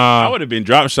Loki, I nah. would have been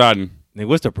drop shotting. Nigga,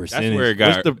 what's the percentage? where it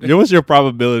got- What's your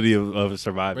probability of Bro,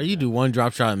 surviving? you do one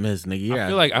drop shot and miss, nigga.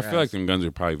 I feel like them guns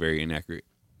are probably very inaccurate.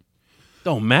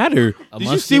 Don't matter. A Did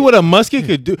you musket? see what a musket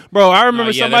could do, bro? I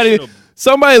remember yeah, that shit'll-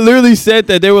 somebody literally said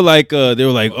that they were like,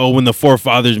 oh, when the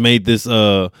forefathers made this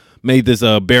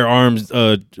bear arms,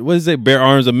 what is it, bear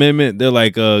arms amendment? They're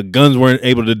like, guns weren't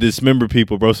able to dismember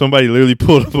people, bro. Somebody literally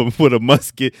pulled up with a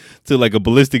musket to like a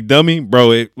ballistic dummy,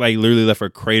 bro. It like literally left a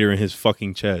crater in his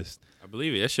fucking chest. I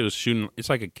believe it. That shit was shooting. It's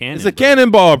like a cannon. It's a bro.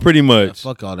 cannonball, pretty Yeah, much.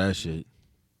 fuck all that shit.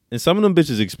 And some of them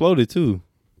bitches exploded too,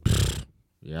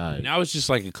 Yeah. Now it's just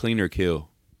like a cleaner kill.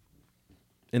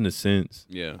 in a sense.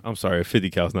 Yeah. I'm sorry, a 50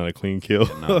 cal's not a clean kill.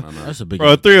 No. That's a big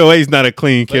Bro, a 308 is not a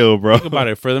clean kill, bro. Think about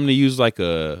it. For them to use like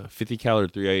a 50 caliber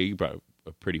 3A, you brought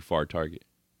a pretty far target.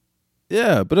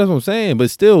 Yeah, but that's what I'm saying.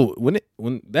 But still, when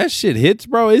that shit hits,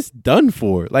 bro, it's done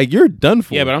for. Like you're done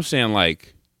for. Yeah, but I'm saying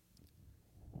like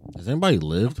Has anybody I'm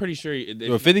lived? pretty sure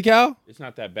a 50 cal? it's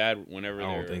not that bad whenever I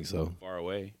don't they're think so. far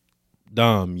away.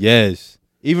 Dumb, yes.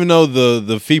 Even though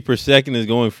the feet per second is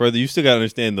going further, you still gotta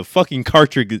understand the fucking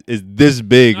cartridge is this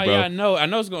big, bro. Yeah, I know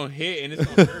it's gonna hit and it's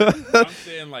gonna hurt. I'm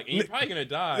saying like, and you're probably gonna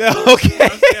die. Okay.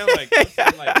 I'm saying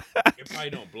like, it probably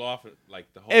don't blow off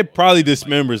like the whole. It probably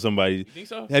dismembers somebody. You think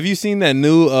so? Have you seen that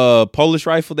new Polish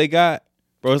rifle they got,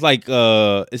 bro? It's like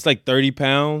 30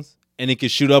 pounds, and it can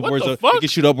shoot upwards. It can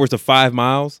shoot upwards to 5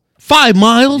 miles. 5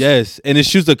 miles? Yes, and it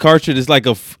shoots a cartridge. It's like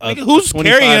who's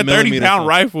carrying a 30-pound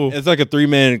rifle? It's like a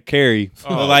 3-man carry.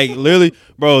 Oh. Like literally,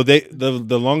 bro.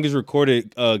 The longest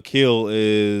recorded kill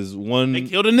is one. They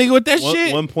killed a nigga with that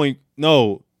shit.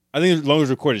 No, I think the longest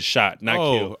recorded shot, not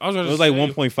kill. I was it was like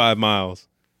 1.5 miles,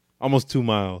 almost 2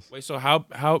 miles. Wait, so how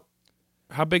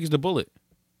big is the bullet?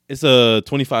 It's a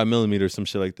 25 millimeter, some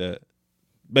shit like that.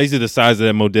 Basically the size of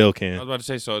that Model I was can. about to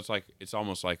say, so it's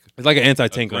almost like It's like an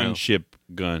anti-tank round. gunship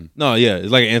gun. No, yeah, it's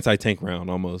like an anti-tank round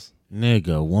almost.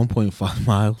 Nigga, 1.5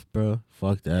 miles, bro.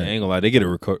 Fuck that. I ain't gonna lie, they get a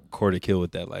recorded kill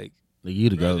with that. Like, You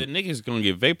to Bro, go. the nigga's gonna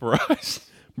get vaporized.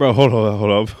 bro, hold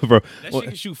on, bro. That shit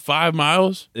can shoot 5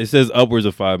 miles. It says upwards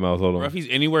of 5 miles. Hold Bro, on. if he's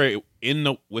anywhere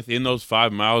within those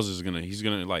 5 miles, he's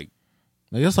gonna like.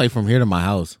 Like, that's like from here to my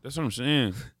house. That's what I'm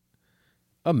saying.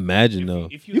 Imagine though,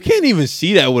 if you can't even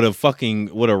see that with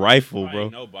a rifle, Ain't bro.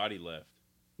 no body left.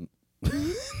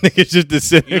 Niggas just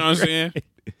disintegrate. You know what I'm saying?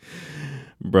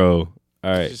 Bro.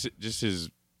 All right, Just his.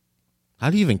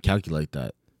 How do you even calculate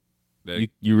that?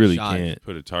 you really Shot. can't.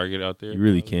 Put a target out there. You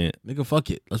really can't. Nigga, fuck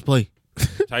it. Let's play.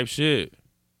 Type shit.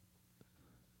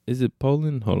 Is it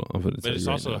Poland? Hold on, I'm gonna But tell it's you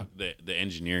right also now. the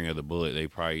engineering of the bullet. They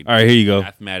probably All right, here you go.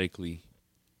 mathematically.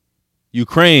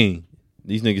 Ukraine.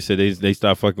 These niggas said they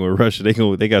stopped fucking with Russia.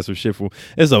 They got some shit for.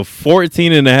 It's a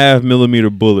 14.5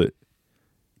 millimeter bullet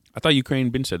I thought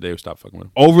Ukraine been said they would stop fucking with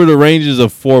him. over the ranges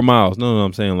of 4 miles. No,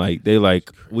 I'm saying like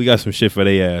we got some shit for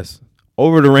they ass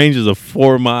over the ranges of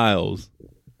 4 miles.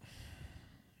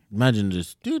 Imagine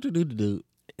just do.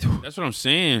 That's what I'm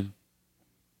saying.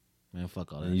 Man,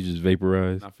 fuck all And that. you just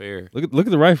vaporize. Not fair. Look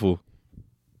at the rifle.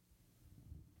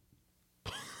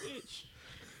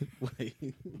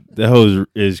 That hoe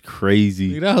is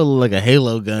crazy. Nigga, that hoe look like a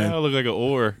Halo gun. That look like an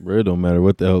ore. Bro, it don't matter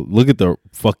what the hell. Look at the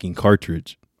fucking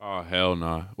cartridge. Oh hell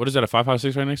nah. What is that? A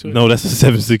 5.56 right next to it? No, that's a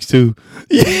 7.62.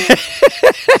 Yeah.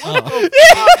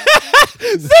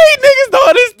 See, niggas don't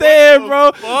understand,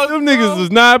 bro. Them niggas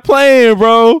was not playing,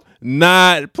 bro.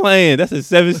 Not playing. That's a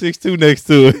 7.62 next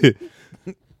to it.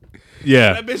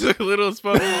 Yeah. That bitch look little as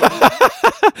fuck.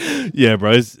 Yeah,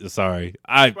 bro. Sorry.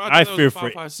 I that fear was for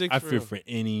 5.56 I for fear real. for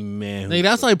any man. Nigga,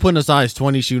 that's like putting a size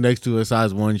 20 shoe next to a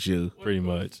size 1 shoe. pretty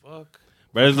much. Fuck.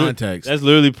 Bro, that's Context. That's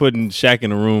literally putting Shaq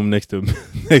in a room next to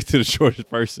the shortest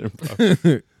person, bro.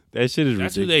 That shit is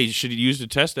That's who ridiculous. they should use to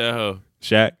test that hoe.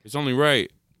 Shaq, It's only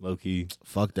right. low-key,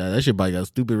 Fuck that. That shit probably got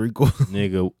stupid recoil.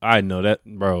 nigga. I know that,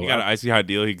 bro. He got an icy hot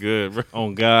deal. He good, bro.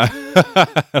 Oh God,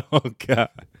 oh God,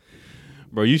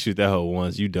 bro. You shoot that hoe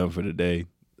once, you done for the day.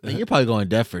 Like, you're probably going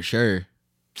deaf for sure.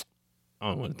 I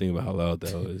don't want to think about how loud that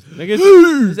hoe is. Nigga,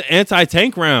 it's an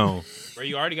anti-tank round. Bro,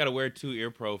 you already got to wear 2 ear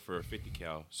pro for a 50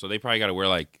 cal. So they probably got to wear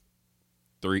like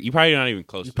 3. You probably not even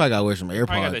close. You to probably gotta wear some Probably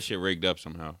got that AirPods. shit rigged up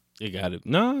somehow. You got it.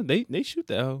 Nah, they shoot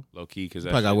that hoe. Low key, because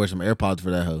Probably gotta wear some AirPods for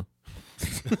that hoe.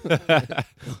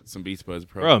 some Beats Buds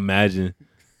Pro. Bro, imagine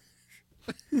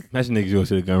niggas go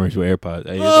to the gun range with AirPods.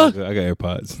 Hey, it's all good. I got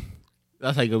AirPods.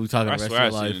 That's how you gonna be talking I the rest swear I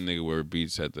of your life. seen a nigga wear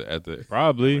Beats at the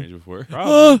Probably. range before.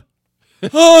 Probably.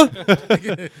 What'd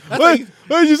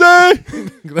you say?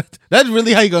 That's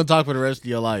really how you gonna talk for the rest of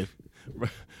your life. Bro,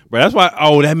 that's why.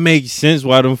 Oh, that makes sense.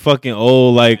 Why them fucking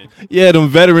old, like, yeah, them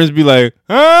veterans be like,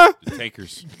 huh? The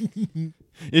takers.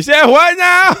 You said what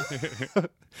now?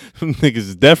 Them niggas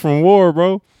is dead from war,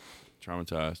 bro.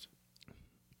 Traumatized.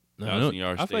 No, Thousand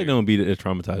Yard I feel Stare. like they don't be that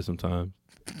traumatized sometimes.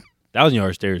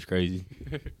 1,000-yard stare is crazy.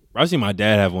 Bro, I seen my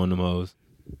dad have one of them hoes.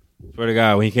 Swear to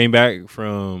God, when he came back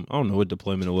from, I don't know what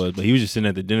deployment it was, but he was just sitting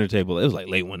at the dinner table. It was like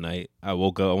late one night. I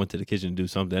woke up, I went to the kitchen to do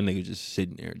something. That nigga just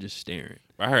sitting there, just staring.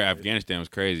 I heard Afghanistan was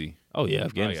crazy. Oh yeah,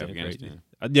 Probably Afghanistan. Afghanistan.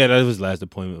 Crazy. Yeah, that was his last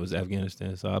deployment was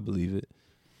Afghanistan, so I believe it.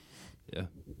 Yeah.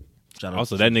 Shout out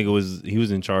Also, to that nigga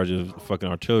was in charge of fucking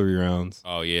artillery rounds.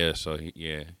 Oh yeah, so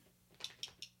yeah.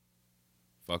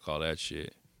 Fuck all that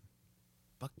shit.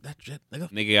 fuck that shit,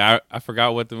 nigga. Nigga, I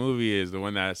forgot what the movie is. The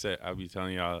one that I said I'll be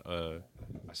telling y'all.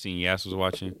 I seen Yas was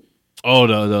watching. Oh,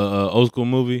 the old school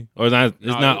movie, or it's not? It's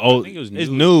No, not I old. think it was It's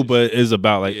new. new, but it's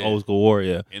about like Yeah. old school war.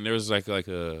 Yeah. And there was like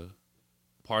a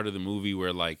part of the movie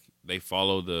where like they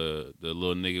follow the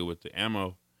little nigga with the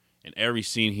ammo, and every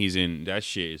scene he's in, that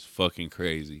shit is fucking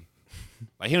crazy.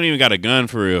 Like he don't even got a gun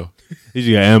for real. He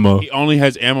just got ammo. He only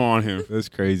has ammo on him. That's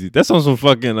crazy. That's on some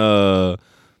fucking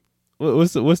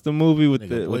what's the movie with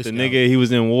Nigga, Boy the Scout. nigga? He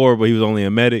was in war, but he was only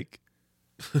a medic.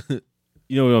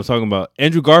 You know what I'm talking about?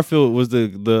 Andrew Garfield was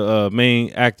the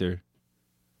main actor.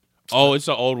 Oh, it's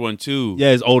an old one too.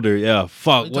 Yeah, it's older. Yeah,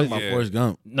 fuck. You talking about Forrest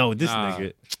Gump? No, this Nah.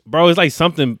 nigga, bro. It's like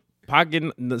something pocket,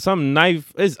 some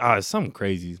knife. It's something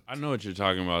crazy. I know what you're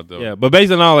talking about though. Yeah, but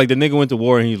based on all, like the nigga went to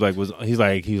war and he's like,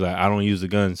 I don't use a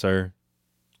gun, sir.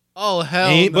 Oh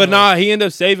hell! But nah, he ended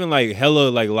up saving like hella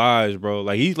like lives, bro.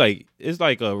 Like he's like, it's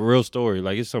like a real story.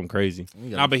 Like it's something crazy.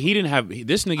 Nah, but he didn't have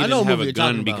this nigga I know didn't have what a you're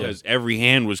gun talking about. because every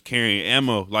hand was carrying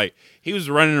ammo. Like he was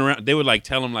running around. They would like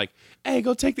tell him like, "Hey,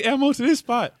 go take the ammo to this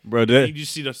spot." Bro, And that you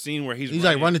just see the scene where he's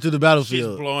like running through the battlefield,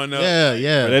 shit's blowing up.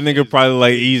 Yeah. that nigga probably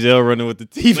like Ezel running with the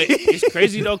TV. But it's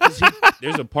crazy though because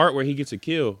there's a part where he gets a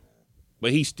kill,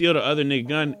 but he steal the other nigga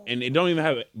gun and it don't even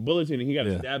have bullets in it. He got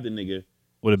to stab the nigga.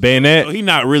 With a bayonet. So he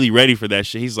not really ready for that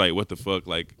shit. He's like, what the fuck?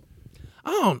 Like,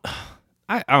 I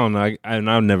don't know.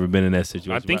 I've never been in that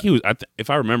situation. I think he was.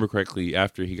 If I remember correctly,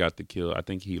 after he got the kill, I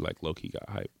think he like low key got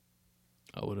hyped.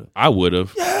 I would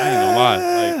have. I ain't gonna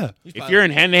lie. Like, if you're in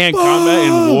hand to hand combat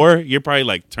in war, you're probably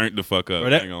like turned the fuck up. Bro,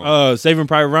 that, Saving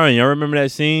Private Ryan. Y'all remember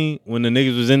that scene when the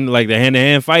niggas was in like the hand to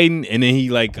hand fighting, and then he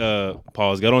like got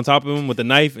on top of him with a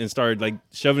knife and started like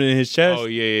shoving it in his chest. Oh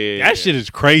yeah. That shit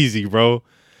is crazy, bro.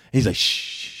 He's like,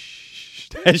 shh.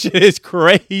 That shit is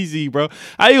crazy, bro.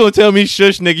 How you gonna tell me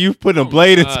shush, nigga? You putting a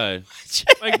blade in. Like,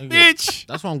 bitch.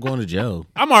 That's why I'm going to jail.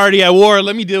 I'm already at war.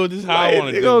 Let me deal with this how I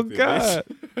want to deal with it. God.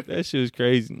 That shit was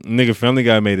crazy. Nigga, Family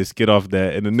Guy made a skit off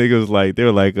that, and the nigga was like, they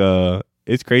were like,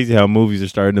 it's crazy how movies are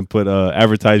starting to put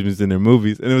advertisements in their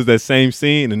movies. And it was that same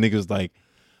scene, and the nigga was like,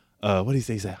 what did he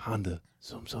say? He said, Honda,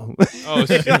 zoom, zoom. Oh,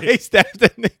 shit. He stabbed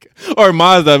that nigga. Or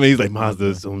Mazda, he's like,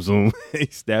 Mazda, zoom, zoom. He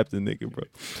stabbed the nigga, bro.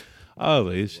 Oh,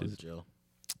 like, this shit.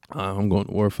 I'm going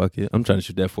to war, fuck it. I'm trying to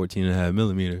shoot that 14.5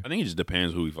 millimeter. I think it just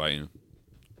depends who we fighting.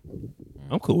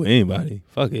 I'm cool with anybody.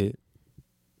 Fuck it.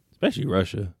 Especially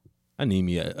Russia. I need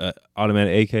me a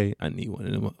automatic AK. I need one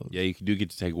of them. Yeah, you do get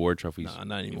to take war trophies. Nah,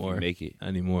 not anymore. If you make it. Not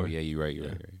anymore. Oh, yeah, you're right.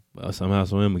 But somehow, I'm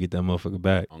gonna get that motherfucker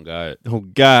back. On God. Oh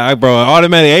God, bro,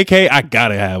 automatic AK. I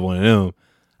gotta have one of them.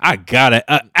 I gotta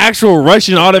actual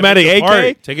Russian automatic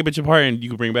AK. Take a bitch apart and you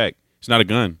can bring it back. It's not a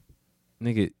gun,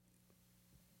 nigga.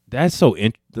 That's so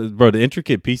bro. The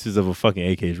intricate pieces of a fucking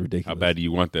AK is ridiculous. How bad do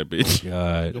you want that bitch?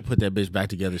 God, Go put that bitch back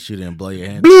together, shoot it, and blow your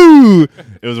hand. Blue.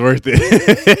 It was worth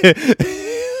it.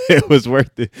 It was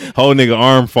worth it. Whole nigga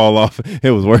arm fall off.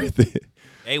 It was worth it.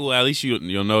 Hey, well, at least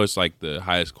you'll know it's like the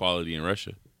highest quality in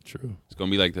Russia. True. It's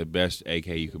gonna be like the best AK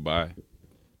you could buy,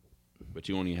 but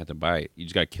you won't even have to buy it. You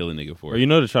just got to kill a nigga for Or it. you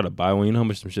know, to try to buy one, you know how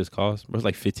much some shits cost? Bro, it's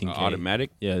like 15K.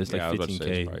 Automatic? Yeah, it's like I was about to say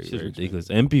 15K. it's probably It's very ridiculous.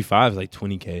 MP5 is like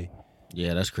 20K.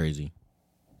 Yeah, that's crazy.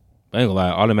 I ain't gonna lie,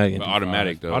 automatic. But MP5.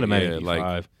 automatic, though. Automatic Yeah, MP5.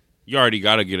 like, you already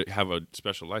gotta have a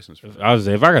special license for that. I was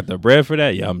if I got the bread for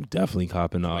that, yeah, I'm definitely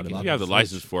copping the Like, if automatic. you have the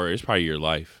license for it, it's probably your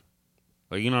life.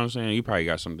 Like, you know what I'm saying? You probably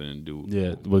got something to do.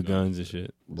 Yeah, with guns and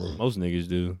shit. Most niggas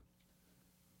do.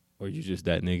 Or you just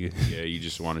that nigga. Yeah, you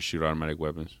just want to shoot automatic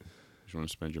weapons. You just want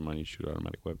to spend your money to shoot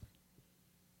automatic weapons.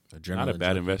 Adrenaline Not a bad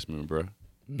junkie. investment, bro.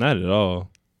 Not at all.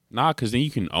 Nah, because then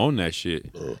you can own that shit.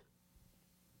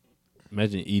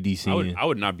 Imagine EDC I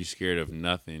would not be scared of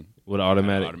nothing. with an I have an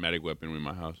automatic automatic weapon in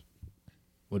my house.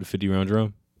 with a 50-round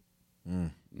drum.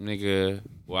 Nigga,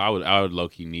 well, I would low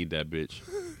key need that bitch.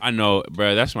 I know,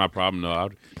 bro. That's my problem though.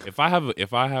 If I have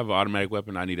an automatic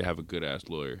weapon, I need to have a good ass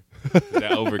lawyer.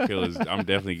 That overkill is. I'm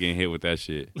definitely getting hit with that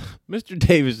shit. Mr.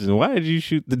 Davidson, why did you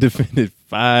shoot the defendant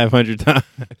 500 times?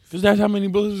 Because that's how many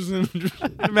bullets was in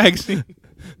the magazine.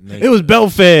 Nigga, It was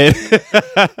belt fed.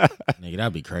 nigga,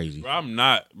 that'd be crazy. Bro, I'm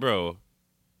not, bro.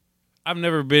 I've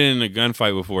never been in a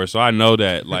gunfight before, so I know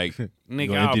that. Like, nigga,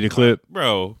 gonna empty the clip?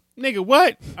 bro. Nigga,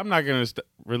 what? I'm not gonna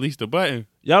release the button.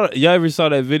 Y'all ever saw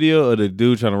that video of the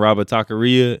dude trying to rob a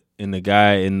taqueria and the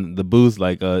guy in the booth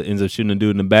like ends up shooting the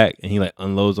dude in the back and he like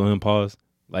unloads on him, pause,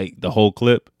 like the whole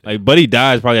clip. Like Buddy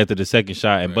dies probably after the second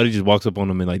shot and Buddy just walks up on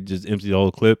him and like just empties the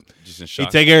whole clip. Just in He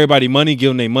shock. take everybody money, give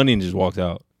them their money and just walks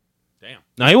out. Damn.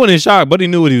 Now he wasn't in shock, Buddy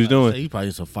knew what he was doing. He probably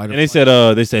just a fighter. And they said,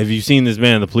 have you seen this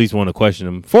man? The police want to question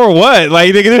him. For what?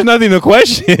 Like, nigga, there's nothing to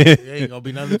question. There ain't gonna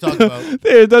be nothing to talk about.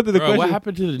 There's nothing to Bro, question. what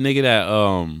happened to the nigga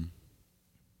that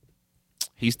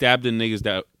he stabbed the niggas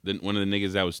one of the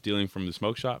niggas that was stealing from the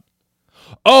smoke shop?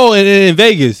 Oh, and in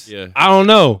Vegas. Yeah. I don't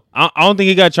know. I don't think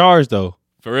he got charged though.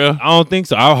 For real? I don't think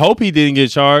so. I hope he didn't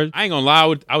get charged. I ain't gonna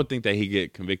lie. I would think that he'd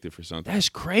get convicted for something That's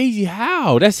crazy.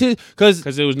 How? That's his.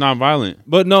 because it was nonviolent.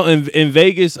 But no, in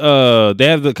Vegas, they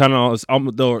have the kind of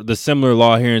the similar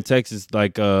law here in Texas.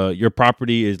 Like, your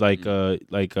property is like what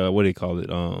do they call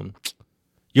it?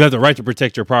 You have the right to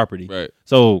protect your property. Right.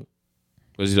 So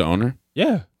Was he the owner?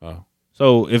 Yeah. Oh,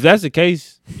 So if that's the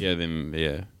case, yeah. Then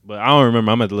yeah. but I don't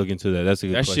remember. I'm gonna have to look into that. That's a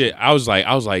good That question. shit. I was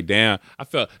like, damn.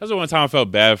 That's the one time I felt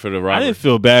bad for the robber. I didn't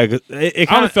feel bad. 'Cause it I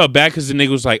kind only of felt bad because the nigga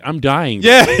was like, I'm dying.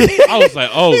 yeah. I was like,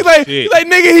 oh shit. He's like,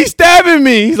 nigga, he's stabbing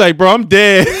me. He's like, bro, I'm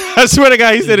dead. I swear to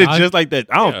God, he said it died? just like that.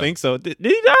 I don't Yeah. think so. Did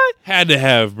he die? Had to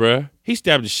have, bruh. He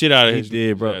stabbed the shit out of He his.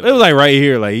 did, bro. Yeah, It was like right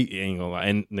here. Like he ain't gonna lie.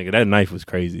 And nigga, that knife was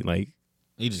crazy. Like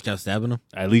He just kept stabbing him.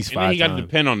 at least and then 5 he got to times.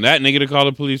 depend on that nigga to call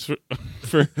the police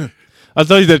for I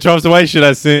told you that Charleston White shit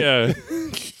I sent. yeah.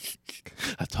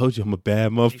 I told you I'm a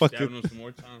bad He motherfucker. stabbed him some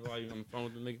more times while he was on the phone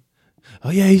with the nigga. Oh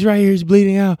yeah, he's right here. He's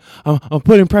bleeding out. I'm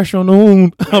putting pressure on the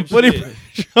wound. I'm putting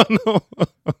pressure on the wound.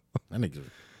 That nigga.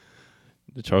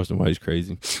 The Charleston White's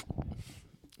crazy.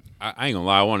 I ain't gonna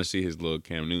lie. I want to see his little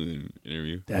Cam Newton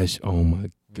interview. That's oh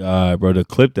my God, bro. The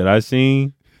clip that I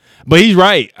seen. But he's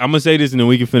right. I'm gonna say this and then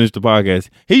we can finish the podcast.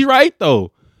 He's right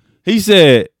though. He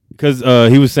said because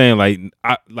he was saying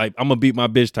I'm gonna beat my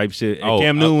bitch type shit. And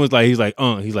Cam Newton was like, he's like,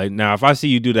 now if I see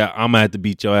you do that, I'm gonna have to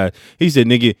beat your ass. He said,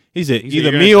 nigga, either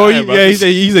you're me gonna or die you. about Yeah, this.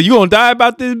 he said, you gonna die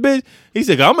about this bitch? He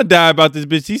said, I'm gonna die about this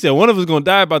bitch. He said, one of us gonna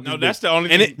die about this No, bitch. that's the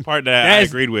only And part that I that's-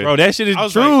 agreed with. Bro, that shit is I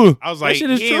was true. Like, I was like, that shit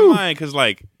is he ain't true. lying because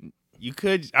like you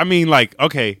could. I mean, like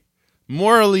okay,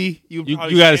 morally you You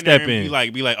probably gotta stand there step and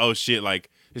in. be like, oh shit, like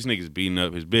this nigga's beating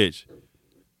up his bitch,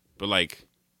 but like.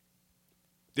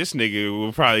 This nigga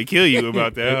will probably kill you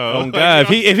about that. Oh Like, God,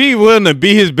 you know if he willing to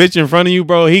beat his bitch in front of you,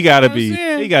 bro, he gotta You know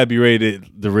what I'm be saying? ready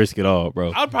to risk it all,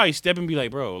 bro. I'd probably step and be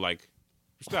like, bro, like,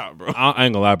 stop, bro. I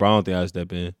ain't gonna lie, bro. I don't think I'd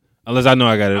step in unless I know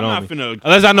I got it I'm on not me. finna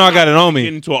Unless I know I got it on get me.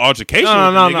 into an altercation. No.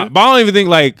 with the nigga. But I don't even think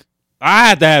like I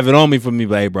have to have it on me for me.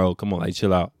 Like, hey, bro, come on, like,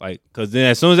 chill out, like, cause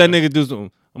then as soon as that nigga do something,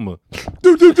 I'm gonna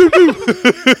do.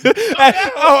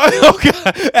 Oh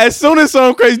God! As soon as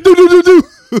something crazy, do.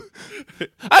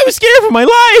 I was scared for my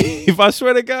life. I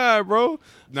swear to God, bro.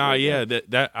 Nah, yeah,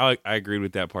 that I agreed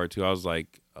with that part too. I was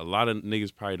like, a lot of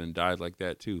niggas probably done died like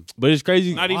that too. But it's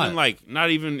crazy. Not even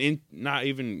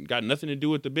got nothing to do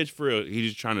with the bitch for real. He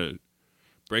just trying to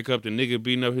break up the nigga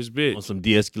beating up his on bitch. some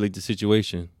de-escalate the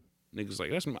situation. Niggas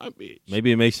like, that's my bitch.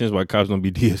 Maybe it makes sense why cops don't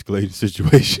be de-escalating the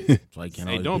situation. That's why you can't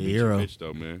Hey, always don't be a beat your hero. bitch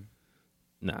though, man.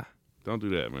 Nah, Don't do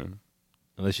that, man.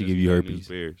 unless she Just give you bad news herpes.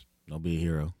 bears. Don't be a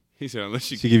hero. He said, unless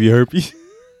She give you herpes.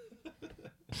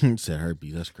 He said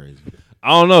herpes. That's crazy. I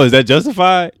don't know. Is that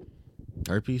justified?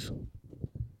 Herpes?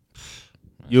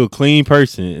 You're a clean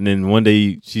person, and then one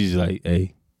day she's like,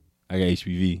 "Hey, I got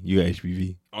HPV. You got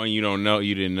HPV." oh, you don't know,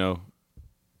 you didn't know.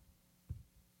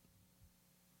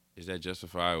 Is that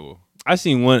justifiable? I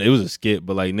seen one. It was a skit,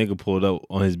 but like nigga pulled up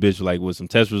on his bitch like with some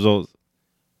test results,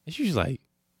 and she's like,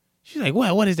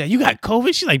 "What is that? You got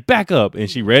COVID?" She's like, "Back up," and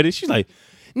she read it. She's like,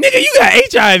 "Nigga, you got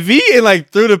HIV?" and like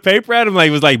threw the paper at him,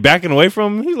 like was like backing away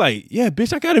from him. He's like, "Yeah,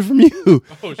 bitch, I got it from you."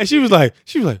 Oh, and she was like,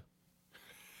 she's like,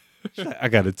 "I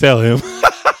gotta tell him."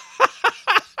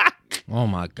 Oh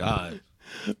my God.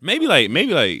 Maybe like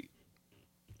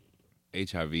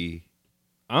HIV.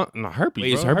 No, herpes.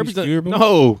 Wait, is bro. herpes doesn't- curable?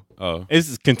 No, Oh,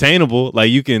 it's containable.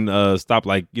 Like you can stop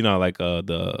like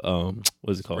the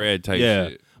what's it called? spread type Yeah,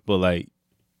 shit. but like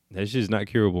that shit's not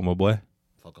curable, my boy.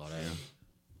 Fuck all that.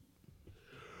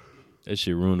 That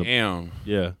shit ruined the Damn.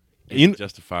 yeah. It's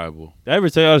justifiable. Did I ever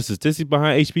tell y'all the statistics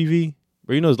behind HPV?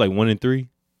 Bro, you know it's like 1 in 3.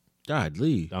 God,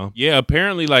 leave. No. Yeah,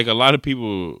 apparently, like a lot of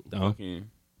people. Fucking,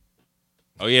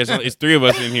 oh yeah, it's 3 of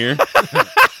us in here.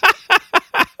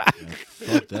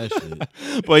 Fuck that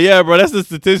shit. But yeah, bro, that's the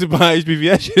statistic behind HPV.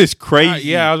 That shit is crazy.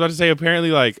 Yeah, I was about to say.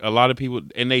 Apparently, like a lot of people,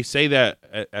 and they say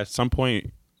that at some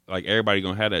point, like everybody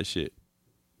gonna have that shit.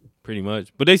 Pretty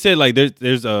much. But they said like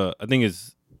there's I think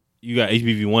it's you got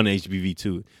HPV 1 and HPV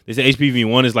 2. They say HPV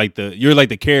 1 is like you're like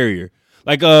the carrier.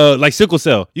 Like sickle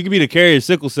cell. You can be the carrier of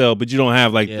sickle cell, but you don't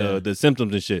have like the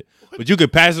symptoms and shit. But you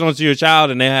could pass it on to your child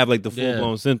and they have like the full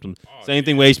blown symptoms. Same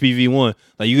thing with HPV 1.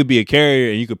 Like you could be a carrier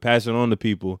and you could pass it on to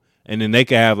people and then they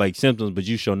could have like symptoms, but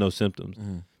you show no symptoms.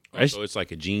 So it's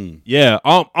like a gene. Yeah,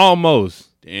 almost.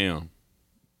 Damn.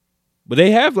 But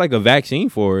they have like a vaccine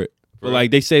for it. But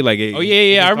like they say like Oh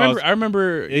yeah. I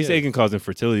remember. They say it can cause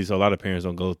infertility, so a lot of parents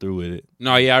don't go through with it.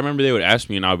 No, yeah, I remember they would ask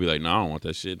me, and I'd be like, "No, I don't want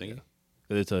that shit, nigga.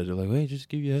 They tell you like, wait, just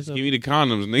give you a heads up. Give me the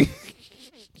condoms, nigga.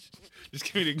 Just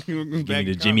give me the Give me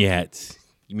the Jimmy hats.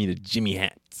 Give me the Jimmy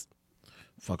hats.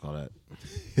 Fuck all that.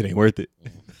 It ain't worth it.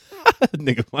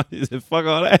 Nigga, why is it fuck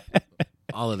all that?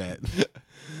 All of that.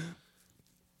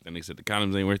 Then they said the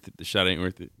condoms ain't worth it. The shot ain't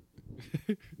worth it.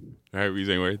 The herpes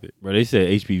ain't worth it. Bro, they said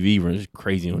HPV runs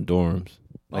crazy on dorms.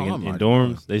 Like Oh, in my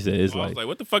dorms, God. they said it's I was like like,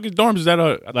 what the fuck is dorms? Is that a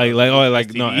no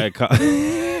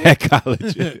STD? at at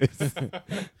colleges.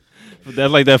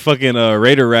 That's like that fucking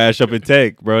Raider rash up in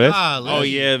Tech, bro. That's, Oh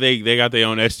yeah, they got their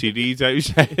own STD type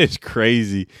shit. it's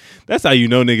crazy. That's how you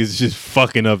know niggas is just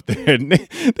fucking up there. They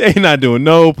ain't not doing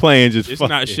no playing, just It's fucking.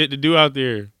 not shit to do out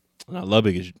there. No,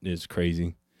 Lubbock is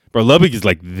crazy. Bro, Lubbock is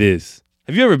like this.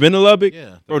 Have you ever been to Lubbock?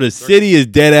 Yeah. Bro, the city is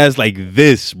dead ass like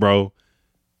this, bro.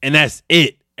 And that's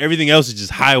it. Everything else is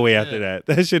just highway after that.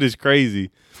 That shit is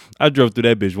crazy. I drove through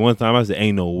that bitch one time. I said,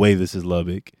 ain't no way this is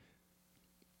Lubbock.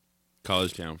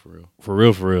 College town for real. For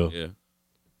real, for real. Yeah.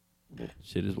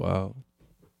 Shit is wild.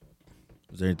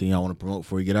 Is there anything y'all want to promote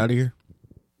before you get out of here?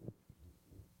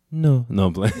 No. No,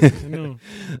 I'm playing.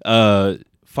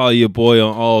 Follow your boy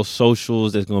on all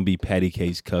socials. That's going to be Patty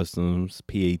Case Customs.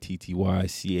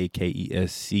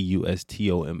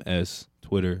 PattyCaseCustoms.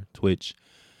 Twitter, Twitch,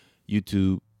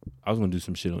 YouTube. I was going to do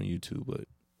some shit on YouTube, but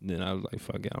then I was like,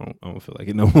 fuck it. I don't feel like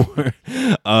it no more.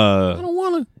 I don't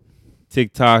want to.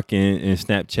 TikTok and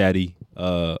Snapchatty.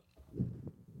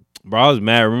 Bro, I was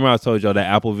mad. Remember I told y'all that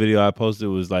Apple video I posted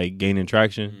was like gaining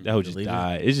traction? That would just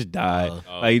die. It just died.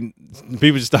 Like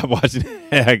people just stopped watching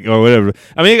it or whatever.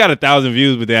 I mean, it got 1,000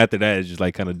 views, but then after that, it just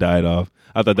like kind of died off.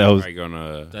 I thought that was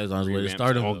gonna. That's on his way to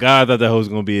start. Oh God, I thought that was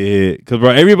gonna be a hit. Cause bro,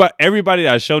 everybody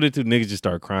that I showed it to, niggas just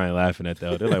started crying, laughing at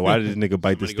that. They're like, "Why did this nigga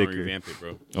bite the Somebody sticker?" gonna revamp it,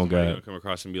 bro. Oh God, gonna come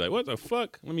across and be like, "What the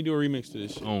fuck? Let me do a remix to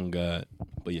this shit." Oh God,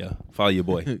 but yeah, follow your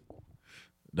boy.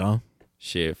 Dom.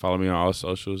 Shit, follow me on all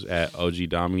socials at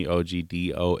OGDommy,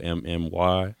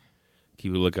 OGDOMMY.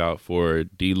 Keep a lookout for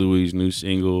D. Louis' new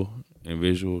single and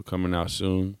visual coming out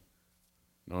soon.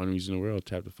 No enemies in the world.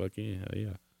 Tap the fuck in. Hell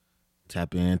yeah.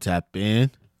 Tap in.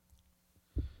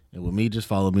 And with me, just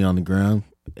follow me on the gram,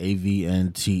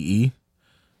 AVNTE.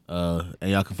 And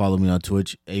y'all can follow me on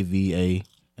Twitch,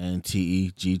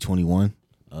 AVANTEG21.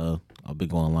 I've been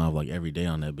going live like every day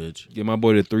on that bitch. Get my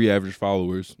boy to 3 average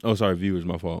followers. Oh, sorry, viewers.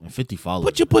 My fault. And 50 followers.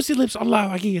 Put your pussy lips on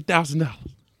live. I give you $1,000.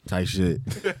 Type shit.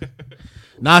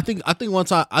 Nah, I think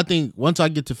once I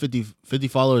get to 50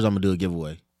 followers, I'm gonna do a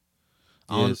giveaway.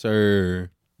 Yes, sir.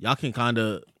 Y'all can kind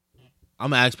of. I'm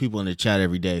gonna ask people in the chat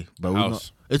every day,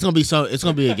 but it's gonna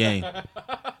be a game.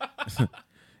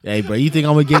 Hey, bro, you think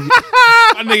I'm gonna give?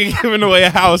 My nigga giving away a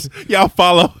house. Y'all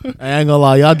follow. I ain't gonna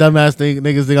lie, y'all dumbass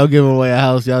niggas think I'm giving away a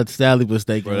house. Y'all sadly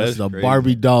mistaken. Bro, This is a crazy.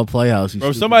 Barbie doll playhouse.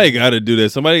 Bro, somebody got to do that.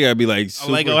 Somebody got to be like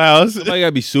super, Lego house. Somebody got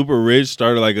to be super rich,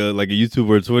 started like a YouTube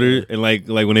or Twitter, and like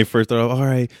when they first started, all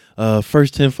right,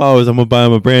 first 10 followers, I'm gonna buy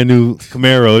them a brand new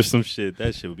Camaro or some shit.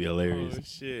 That shit would be hilarious. Oh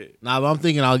shit. Nah, but I'm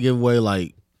thinking I'll give away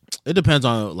like. It depends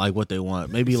on like what they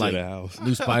want. Maybe like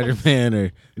new Spider-Man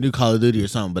or new Call of Duty or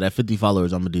something. But at 50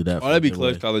 followers, I'm gonna do that. Oh, that'd be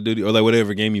clutch, Call of Duty or like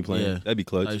whatever game you playing. Yeah. That'd be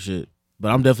clutch. That shit.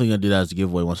 But I'm definitely gonna do that as a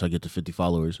giveaway once I get to 50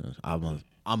 followers. I'm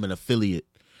an affiliate.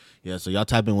 Yeah, so y'all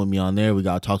type in with me on there. We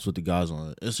got talks with the guys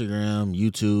on Instagram,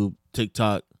 YouTube,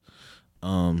 TikTok.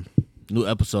 New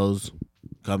episodes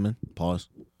coming. Pause.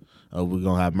 We're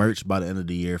gonna have merch by the end of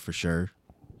the year for sure.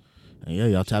 And yeah,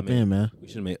 y'all tap in, man. We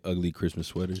should make ugly Christmas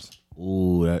sweaters.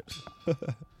 Ooh, that.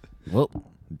 Well,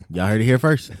 y'all heard it here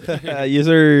first. Yes,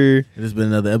 sir. It has been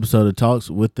another episode of Talks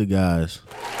with the Guys.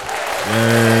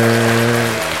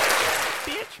 Yeah.